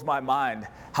just blows my mind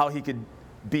how he could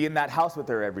be in that house with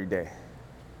her every day.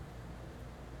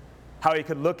 How he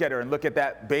could look at her and look at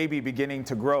that baby beginning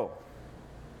to grow.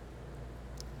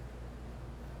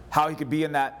 How he could be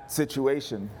in that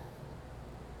situation.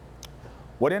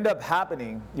 what ended up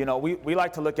happening, we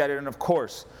like to look at it, and of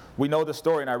course, we know the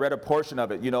story, and I read a portion of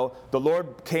it. The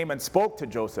Lord came and spoke to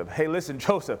Joseph. Hey, listen,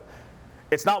 Joseph,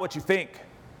 it's not what you think.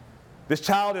 This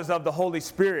child is of the Holy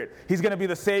Spirit. He's going to be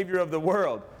the Savior of the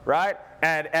world, right?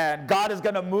 And God is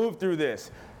going to move through this.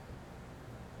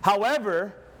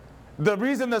 However, the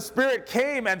reason the Spirit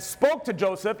came and spoke to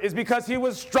Joseph is because he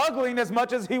was struggling as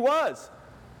much as he was.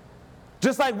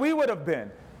 Just like we would have been.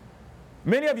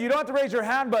 Many of you don't have to raise your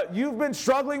hand, but you've been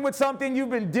struggling with something,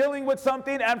 you've been dealing with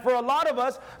something, and for a lot of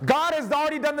us, God has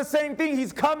already done the same thing.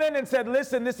 He's come in and said,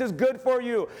 listen, this is good for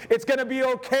you. It's going to be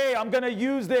okay. I'm going to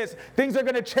use this. Things are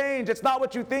going to change. It's not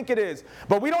what you think it is.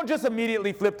 But we don't just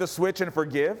immediately flip the switch and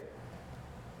forgive.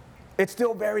 It's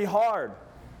still very hard.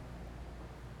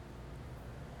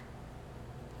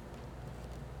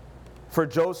 For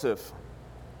Joseph,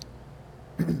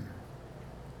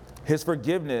 his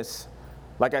forgiveness,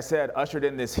 like I said, ushered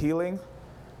in this healing.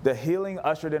 The healing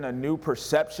ushered in a new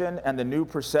perception, and the new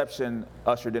perception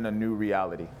ushered in a new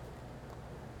reality.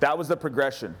 That was the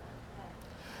progression.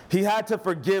 He had to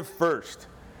forgive first.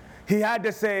 He had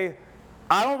to say,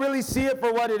 I don't really see it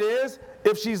for what it is.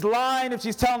 If she's lying, if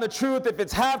she's telling the truth, if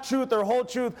it's half truth or whole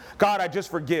truth, God, I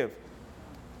just forgive.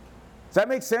 Does that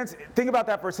make sense? Think about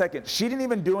that for a second. She didn't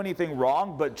even do anything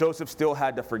wrong, but Joseph still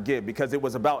had to forgive because it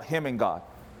was about him and God.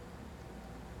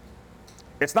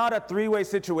 It's not a three-way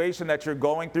situation that you're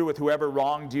going through with whoever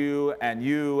wronged you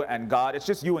and God. It's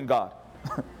just you and God.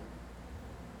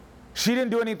 She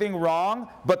didn't do anything wrong,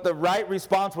 but the right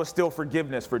response was still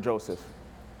forgiveness for Joseph.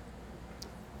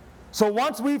 So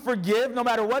once we forgive, no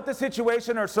matter what the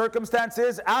situation or circumstance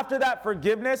is, after that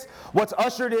forgiveness, what's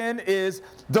ushered in is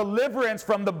deliverance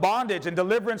from the bondage and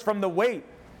deliverance from the weight.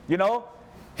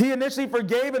 He initially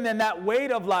forgave, and then that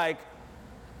weight of like,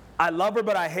 I love her,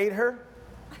 but I hate her.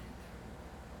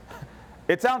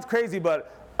 It sounds crazy,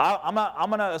 but I'm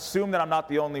going to assume that I'm not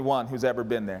the only one who's ever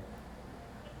been there.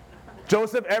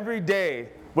 Joseph every day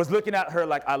was looking at her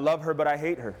like, I love her, but I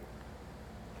hate her.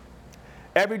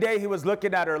 Every day he was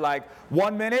looking at her like,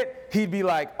 one minute he'd be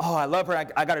like, oh, I love her,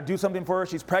 I got to do something for her,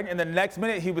 she's pregnant. And the next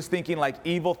minute he was thinking like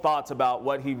evil thoughts about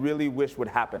what he really wished would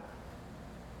happen.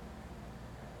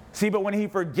 See, but when he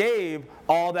forgave,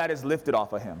 all that is lifted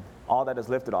off of him. All that is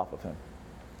lifted off of him.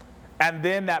 And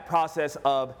then that process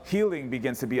of healing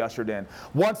begins to be ushered in.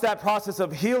 Once that process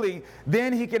of healing,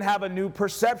 then he can have a new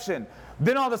perception.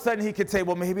 Then all of a sudden he could say,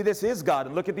 well, maybe this is God.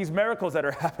 And look at these miracles that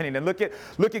are happening. And look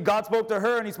at God spoke to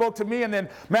her and he spoke to me. And then,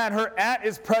 man, her aunt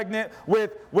is pregnant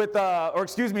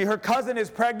her cousin is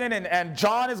pregnant and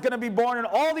John is going to be born. And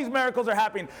all these miracles are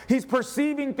happening. He's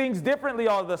perceiving things differently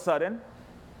all of a sudden.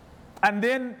 And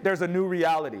then there's a new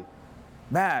reality.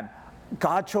 Man,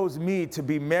 God chose me to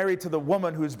be married to the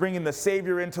woman who's bringing the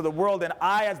Savior into the world, and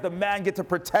I, as the man, get to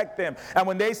protect them. And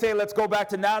when they say, let's go back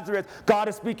to Nazareth, God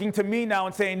is speaking to me now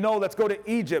and saying, no, let's go to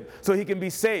Egypt so he can be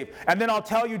safe. And then I'll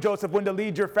tell you, Joseph, when to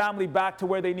lead your family back to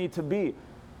where they need to be.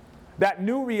 That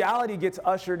new reality gets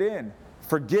ushered in.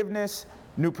 Forgiveness,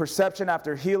 new perception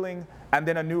after healing, and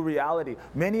then a new reality.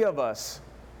 Many of us,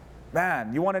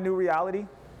 man, you want a new reality?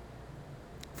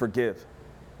 Forgive.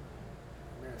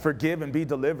 Forgive and be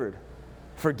delivered.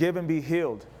 Forgive and be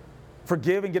healed.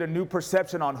 Forgive and get a new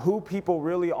perception on who people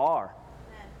really are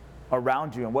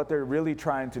around you and what they're really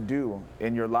trying to do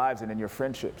in your lives and in your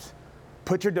friendships.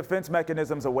 Put your defense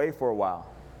mechanisms away for a while.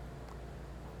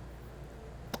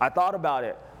 I thought about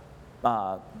it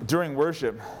during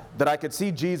worship that I could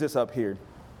see Jesus up here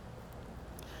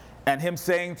and him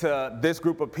saying to this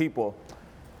group of people,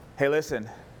 hey, listen,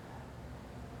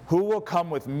 who will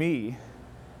come with me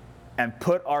and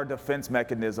put our defense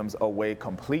mechanisms away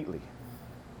completely?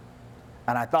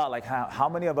 And I thought, like, how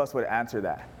many of us would answer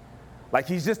that? Like,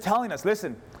 he's just telling us,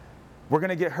 listen, we're going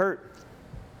to get hurt.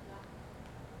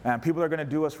 And people are going to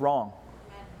do us wrong.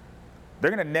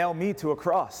 They're going to nail me to a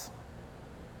cross.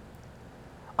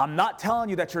 I'm not telling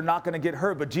you that you're not going to get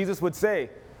hurt, but Jesus would say,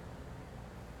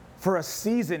 for a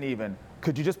season even,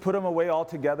 could you just put them away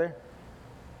altogether?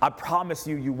 I promise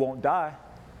you, you won't die.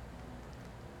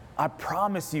 I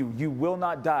promise you, you will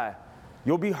not die.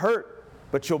 You'll be hurt,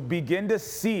 but you'll begin to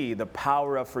see the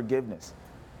power of forgiveness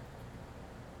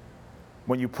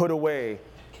when you put away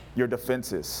your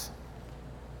defenses.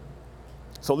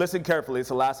 So listen carefully. It's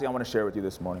the last thing I want to share with you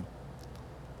this morning.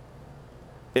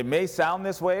 It may sound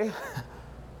this way,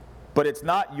 but it's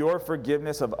not your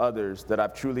forgiveness of others that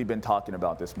I've truly been talking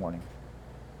about this morning.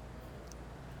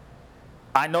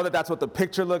 I know that that's what the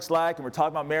picture looks like, and we're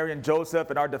talking about Mary and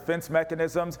Joseph and our defense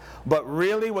mechanisms, but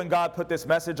really when God put this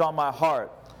message on my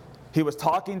heart, he was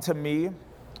talking to me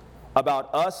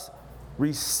about us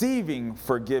receiving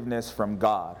forgiveness from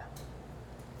God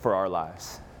for our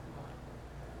lives.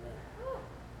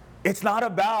 It's not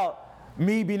about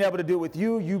me being able to do it with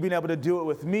you, you being able to do it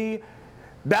with me.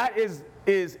 That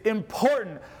is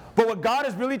important. But what God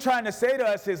is really trying to say to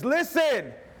us is,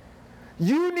 listen,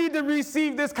 you need to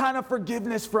receive this kind of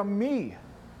forgiveness from me.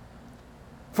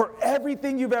 For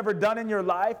everything you've ever done in your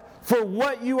life, for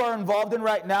what you are involved in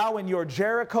right now in your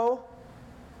Jericho,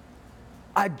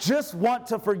 I just want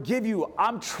to forgive you.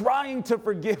 I'm trying to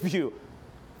forgive you.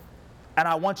 And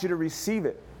I want you to receive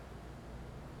it.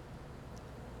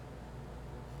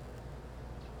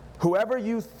 Whoever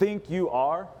you think you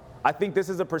are, I think this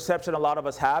is a perception a lot of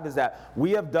us have, is that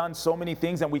we have done so many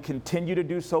things and we continue to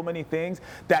do so many things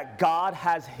that God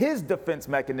has his defense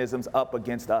mechanisms up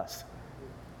against us.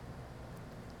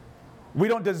 We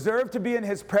don't deserve to be in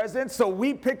his presence, so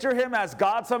we picture him as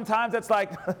God sometimes. It's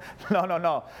like,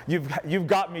 no. You've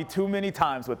got me too many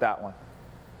times with that one.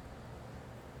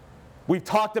 We've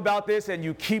talked about this and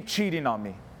you keep cheating on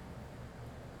me.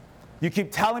 You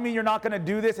keep telling me you're not going to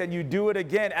do this and you do it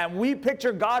again. And we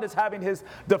picture God as having his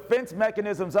defense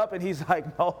mechanisms up and he's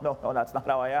like, no, that's not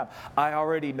how I am. I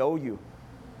already know you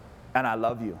and I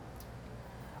love you.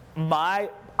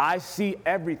 I see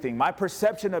everything. My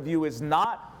perception of you is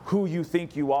not who you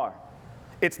think you are.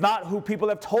 It's not who people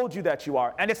have told you that you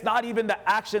are. And it's not even the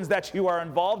actions that you are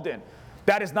involved in.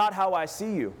 That is not how I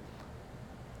see you.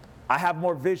 I have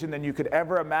more vision than you could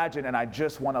ever imagine, and I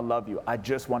just want to love you. I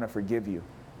just want to forgive you.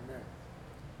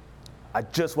 I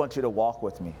just want you to walk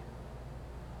with me.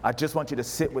 I just want you to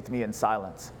sit with me in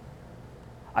silence.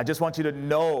 I just want you to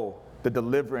know the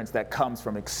deliverance that comes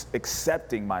from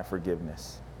accepting my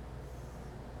forgiveness.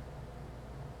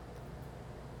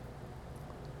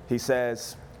 He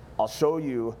says, I'll show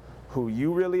you who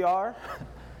you really are,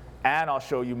 and I'll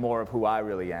show you more of who I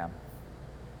really am.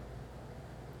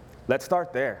 Let's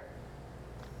start there.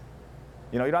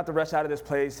 You don't have to rush out of this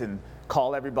place and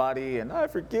call everybody and I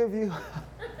forgive you.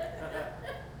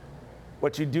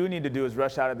 What you do need to do is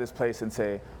rush out of this place and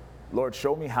say, Lord,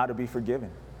 show me how to be forgiven.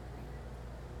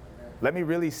 Let me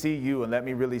really see you and let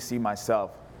me really see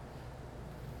myself.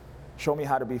 Show me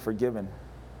how to be forgiven.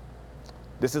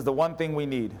 This is the one thing we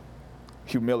need,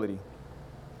 humility.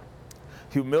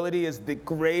 Humility is the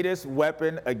greatest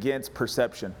weapon against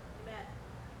perception. Amen.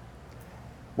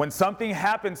 When something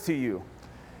happens to you,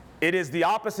 it is the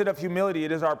opposite of humility.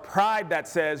 It is our pride that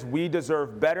says we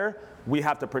deserve better. We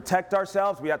have to protect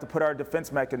ourselves. We have to put our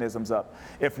defense mechanisms up.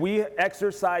 If we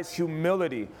exercise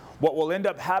humility, what will end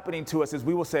up happening to us is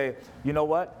we will say, you know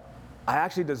what? I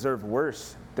actually deserve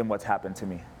worse than what's happened to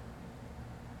me.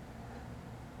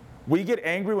 We get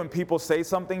angry when people say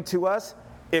something to us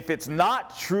if it's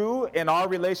not true in our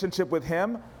relationship with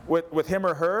him, with him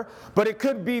or her, but it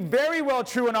could be very well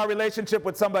true in our relationship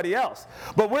with somebody else.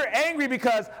 But we're angry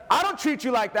because I don't treat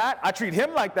you like that. I treat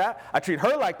him like that. I treat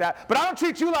her like that. But I don't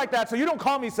treat you like that, so you don't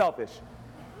call me selfish.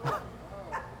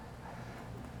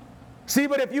 See,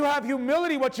 but if you have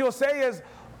humility, what you'll say is,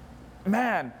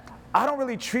 man, I don't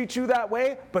really treat you that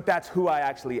way, but that's who I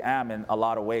actually am in a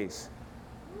lot of ways.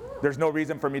 There's no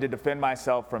reason for me to defend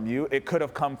myself from you. It could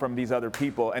have come from these other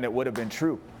people, and it would have been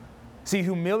true. See,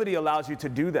 humility allows you to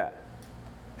do that.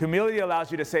 Humility allows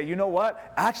you to say, you know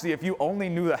what? Actually, if you only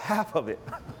knew the half of it.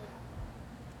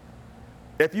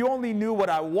 If you only knew what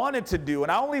I wanted to do,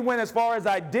 and I only went as far as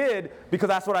I did because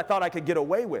that's what I thought I could get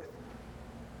away with.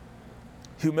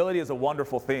 Humility is a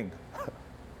wonderful thing.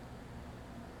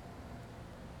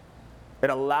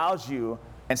 It allows you,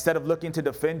 instead of looking to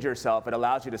defend yourself, it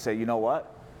allows you to say, you know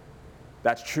what?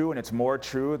 That's true, and it's more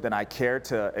true than I care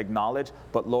to acknowledge,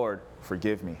 but Lord,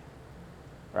 forgive me.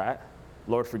 Right?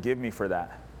 Lord, forgive me for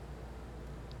that.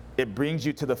 It brings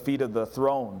you to the feet of the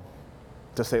throne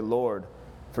to say, Lord,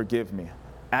 forgive me.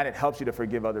 And it helps you to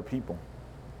forgive other people.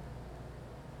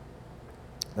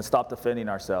 Let's stop defending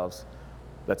ourselves.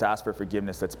 Let's ask for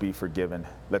forgiveness. Let's be forgiven.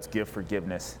 Let's give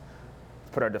forgiveness.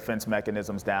 Let's put our defense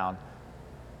mechanisms down.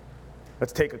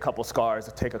 Let's take a couple scars.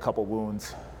 Let's take a couple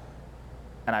wounds.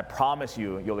 And I promise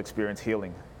you, you'll experience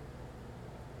healing.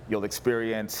 You'll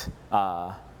experience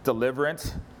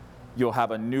deliverance. You'll have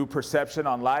a new perception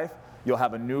on life. You'll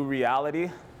have a new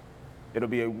reality. It'll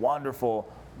be a wonderful,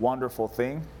 wonderful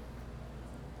thing.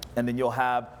 And then you'll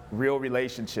have real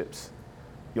relationships.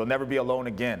 You'll never be alone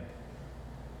again.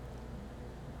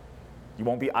 You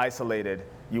won't be isolated.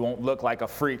 You won't look like a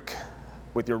freak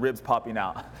with your ribs popping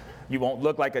out. You won't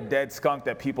look like a dead skunk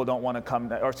that people don't want to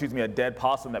come, or excuse me, a dead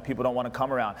possum that people don't want to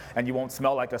come around. And you won't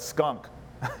smell like a skunk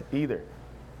either.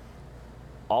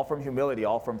 All from humility,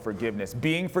 all from forgiveness.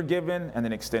 Being forgiven and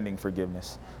then extending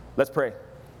forgiveness. Let's pray.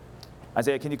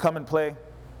 Isaiah, can you come and play?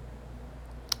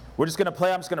 we're just going to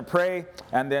play. I'm just going to pray,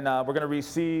 and then we're going to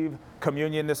receive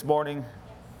communion this morning.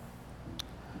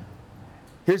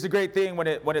 Here's the great thing when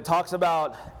it talks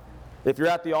about if you're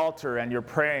at the altar and you're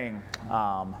praying,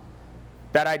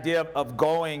 that idea of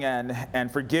going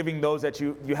and forgiving those that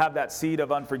you have that seed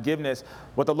of unforgiveness.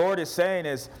 What the Lord is saying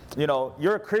is,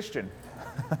 you're a Christian.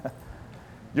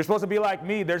 You're supposed to be like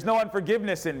me. There's no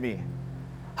unforgiveness in me.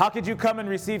 How could you come and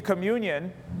receive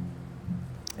communion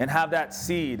and have that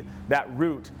seed, that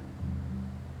root,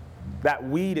 that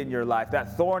weed in your life,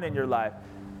 that thorn in your life?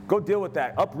 Go deal with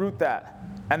that, uproot that,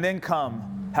 and then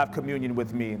come have communion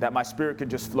with me, that my spirit can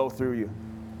just flow through you.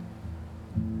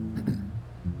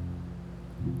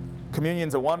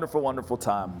 Communion's a wonderful, wonderful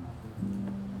time.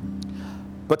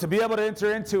 But to be able to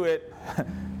enter into it,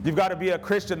 you've got to be a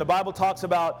Christian. The Bible talks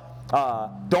about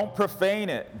don't profane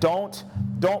it, don't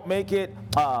make it,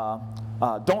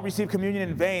 don't receive communion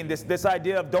in vain. This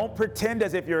idea of don't pretend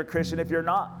as if you're a Christian if you're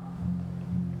not.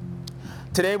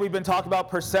 Today we've been talking about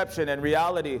perception and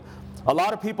reality. A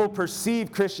lot of people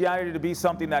perceive Christianity to be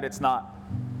something that it's not.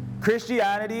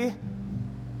 Christianity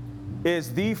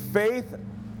is the faith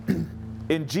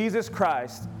in Jesus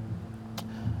Christ,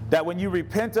 that when you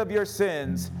repent of your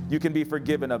sins, you can be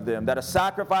forgiven of them. That a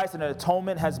sacrifice and an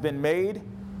atonement has been made.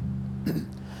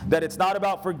 That it's not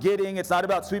about forgetting, it's not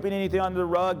about sweeping anything under the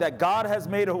rug. That God has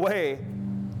made a way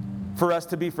for us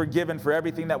to be forgiven for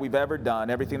everything that we've ever done,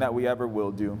 everything that we ever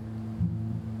will do.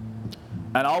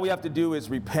 And all we have to do is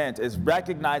repent, is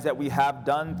recognize that we have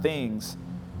done things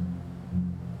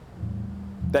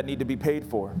that need to be paid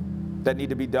for, that need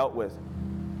to be dealt with.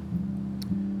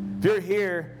 If you're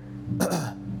here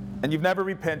and you've never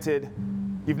repented,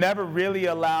 you've never really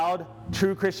allowed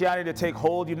true Christianity to take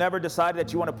hold, you've never decided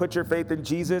that you want to put your faith in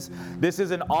Jesus, this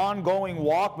is an ongoing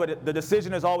walk, but the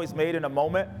decision is always made in a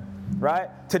moment, right?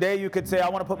 Today you could say, I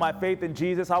want to put my faith in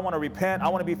Jesus, I want to repent, I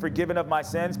want to be forgiven of my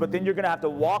sins, but then you're going to have to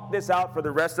walk this out for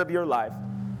the rest of your life.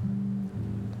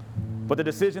 But the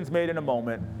decision's made in a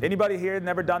moment. Anybody here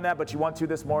never done that, but you want to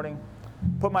this morning?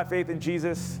 Put my faith in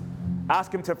Jesus,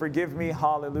 ask Him to forgive me,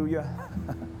 hallelujah,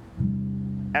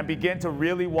 and begin to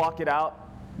really walk it out.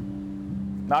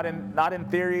 Not in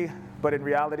theory, but in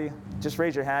reality. Just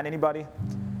raise your hand. Anybody?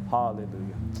 Hallelujah.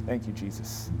 Thank you,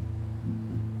 Jesus.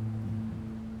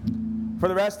 For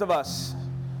the rest of us,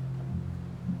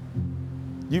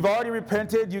 you've already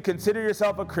repented. You consider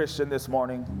yourself a Christian this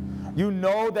morning. You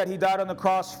know that He died on the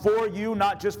cross for you,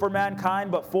 not just for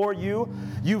mankind, but for you.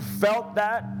 You felt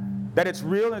that it's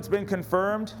real and it's been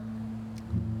confirmed.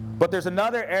 But there's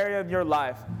another area of your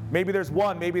life. Maybe there's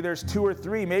one, maybe there's two or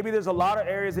three. Maybe there's a lot of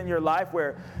areas in your life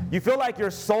where you feel like your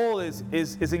soul is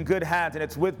in good hands and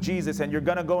it's with Jesus and you're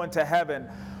going to go into heaven.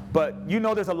 But you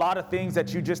know there's a lot of things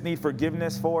that you just need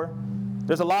forgiveness for.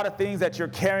 There's a lot of things that you're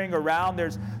carrying around.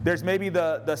 There's maybe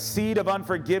the seed of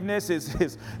unforgiveness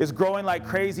is growing like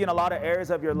crazy in a lot of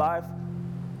areas of your life.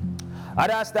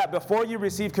 I'd ask that before you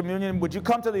receive communion, would you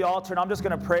come to the altar, and I'm just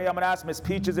going to pray. I'm going to ask Miss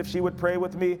Peaches if she would pray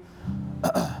with me.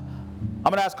 I'm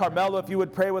going to ask Carmelo if you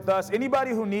would pray with us. Anybody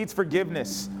who needs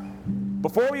forgiveness,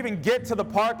 before we even get to the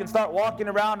park and start walking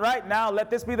around right now,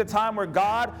 let this be the time where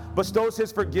God bestows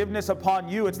His forgiveness upon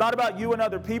you. It's not about you and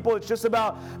other people. It's just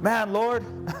about, man, Lord,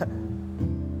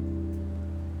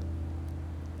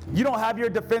 you don't have your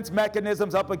defense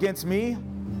mechanisms up against me.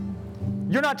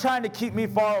 You're not trying to keep me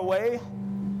far away.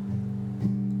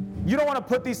 You don't want to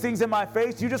put these things in my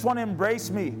face. You just want to embrace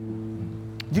me.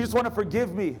 You just want to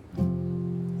forgive me.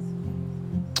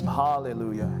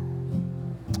 Hallelujah.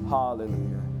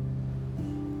 Hallelujah.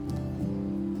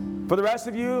 For the rest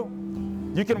of you,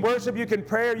 you can worship, you can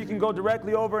pray, or you can go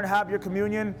directly over and have your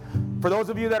communion. For those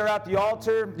of you that are at the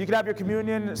altar, you can have your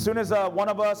communion as soon as one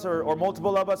of us or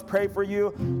multiple of us pray for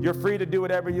you. You're free to do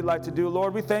whatever you'd like to do.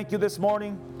 Lord, we thank you this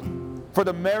morning for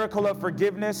the miracle of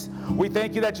forgiveness. We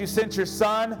thank you that you sent your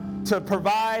Son to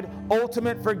provide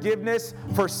ultimate forgiveness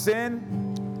for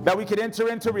sin, that we could enter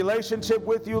into relationship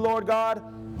with you, Lord God,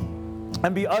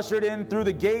 and be ushered in through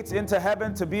the gates into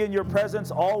heaven to be in your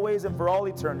presence always and for all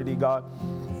eternity, God.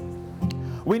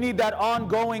 We need that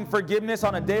ongoing forgiveness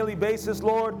on a daily basis,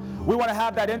 Lord. We want to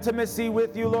have that intimacy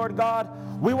with you, Lord God.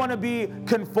 We want to be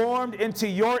conformed into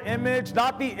your image,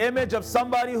 not the image of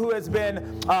somebody who has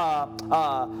been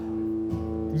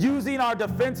using our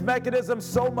defense mechanisms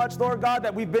so much, Lord God,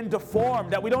 that we've been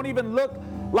deformed, that we don't even look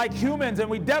like humans, and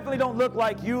we definitely don't look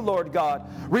like you, Lord God.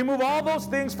 Remove all those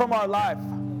things from our life.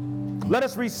 Let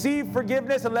us receive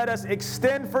forgiveness and let us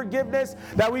extend forgiveness,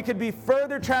 that we can be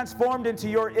further transformed into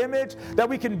your image, that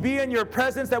we can be in your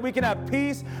presence, that we can have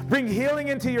peace. Bring healing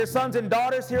into your sons and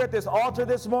daughters here at this altar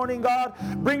this morning, God.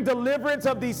 Bring deliverance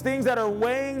of these things that are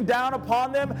weighing down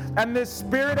upon them and this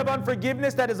spirit of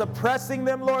unforgiveness that is oppressing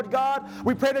them, Lord God.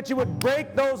 We pray that you would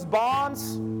break those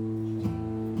bonds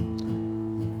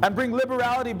and bring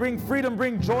liberality, bring freedom,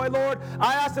 bring joy, Lord.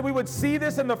 I ask that we would see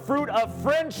this in the fruit of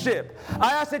friendship.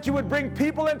 I ask that you would bring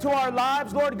people into our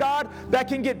lives, Lord God, that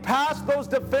can get past those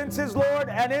defenses, Lord,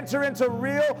 and enter into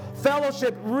real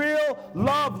fellowship, real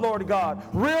love, Lord God,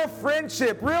 real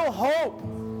friendship, real hope.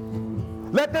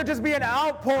 Let there just be an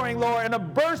outpouring, Lord, and a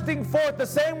bursting forth the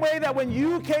same way that when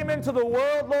you came into the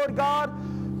world, Lord God,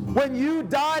 when you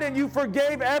died and you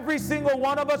forgave every single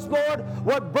one of us, Lord,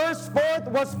 what burst forth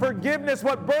was forgiveness.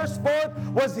 What burst forth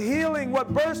was healing.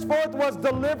 What burst forth was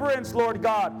deliverance, Lord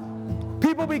God.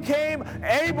 People became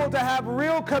able to have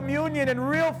real communion and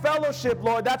real fellowship,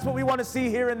 Lord. That's what we want to see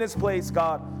here in this place,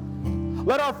 God.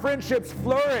 Let our friendships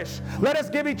flourish. Let us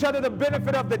give each other the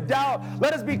benefit of the doubt.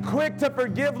 Let us be quick to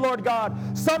forgive, Lord God.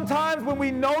 Sometimes when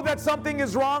we know that something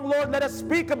is wrong, Lord, let us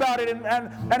speak about it and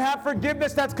have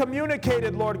forgiveness that's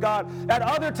communicated, Lord God. At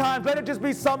other times, let it just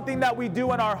be something that we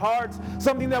do in our hearts,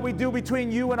 something that we do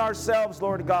between you and ourselves,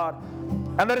 Lord God.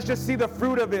 And let us just see the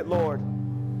fruit of it, Lord.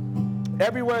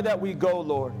 Everywhere that we go,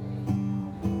 Lord.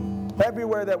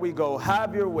 Everywhere that we go,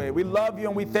 have your way. We love you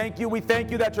and we thank you. We thank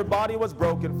you that your body was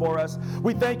broken for us.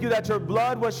 We thank you that your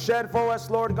blood was shed for us,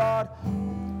 Lord God.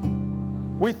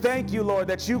 We thank you, Lord,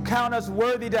 that you count us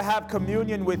worthy to have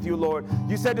communion with you, Lord.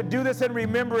 You said to do this in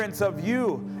remembrance of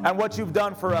you and what you've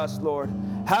done for us, Lord.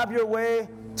 Have your way.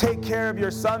 Take care of your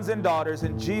sons and daughters.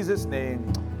 In Jesus'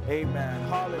 name, amen.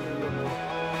 Hallelujah, Lord.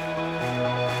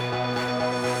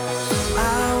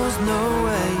 I was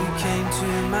nowhere, you came to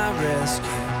my rescue.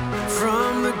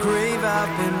 From the grave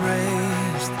I've been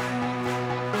raised.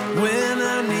 When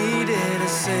I needed a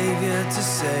savior to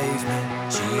save me,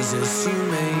 Jesus, you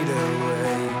made a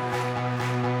way.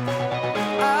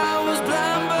 I was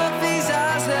blind, but these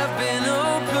eyes have been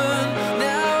opened.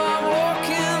 Now I walk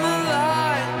in the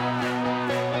light.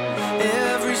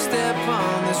 Every step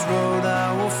on this road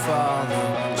I will follow.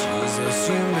 Jesus,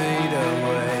 you made a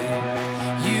way.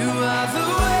 You are the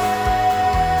way.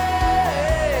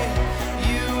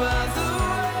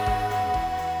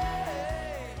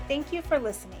 Thank you for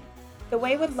listening. The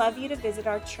Way would love you to visit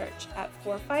our church at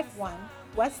 451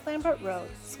 West Lambert Road,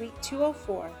 Suite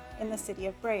 204 in the city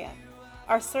of Brea.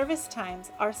 Our service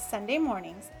times are Sunday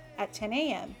mornings at 10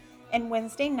 a.m. and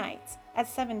Wednesday nights at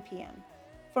 7 p.m.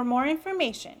 For more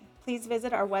information, please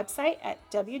visit our website at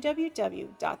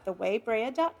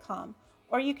www.thewaybrea.com,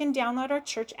 or you can download our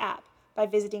church app by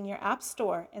visiting your app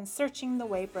store and searching The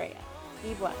Way Brea.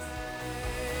 Be blessed.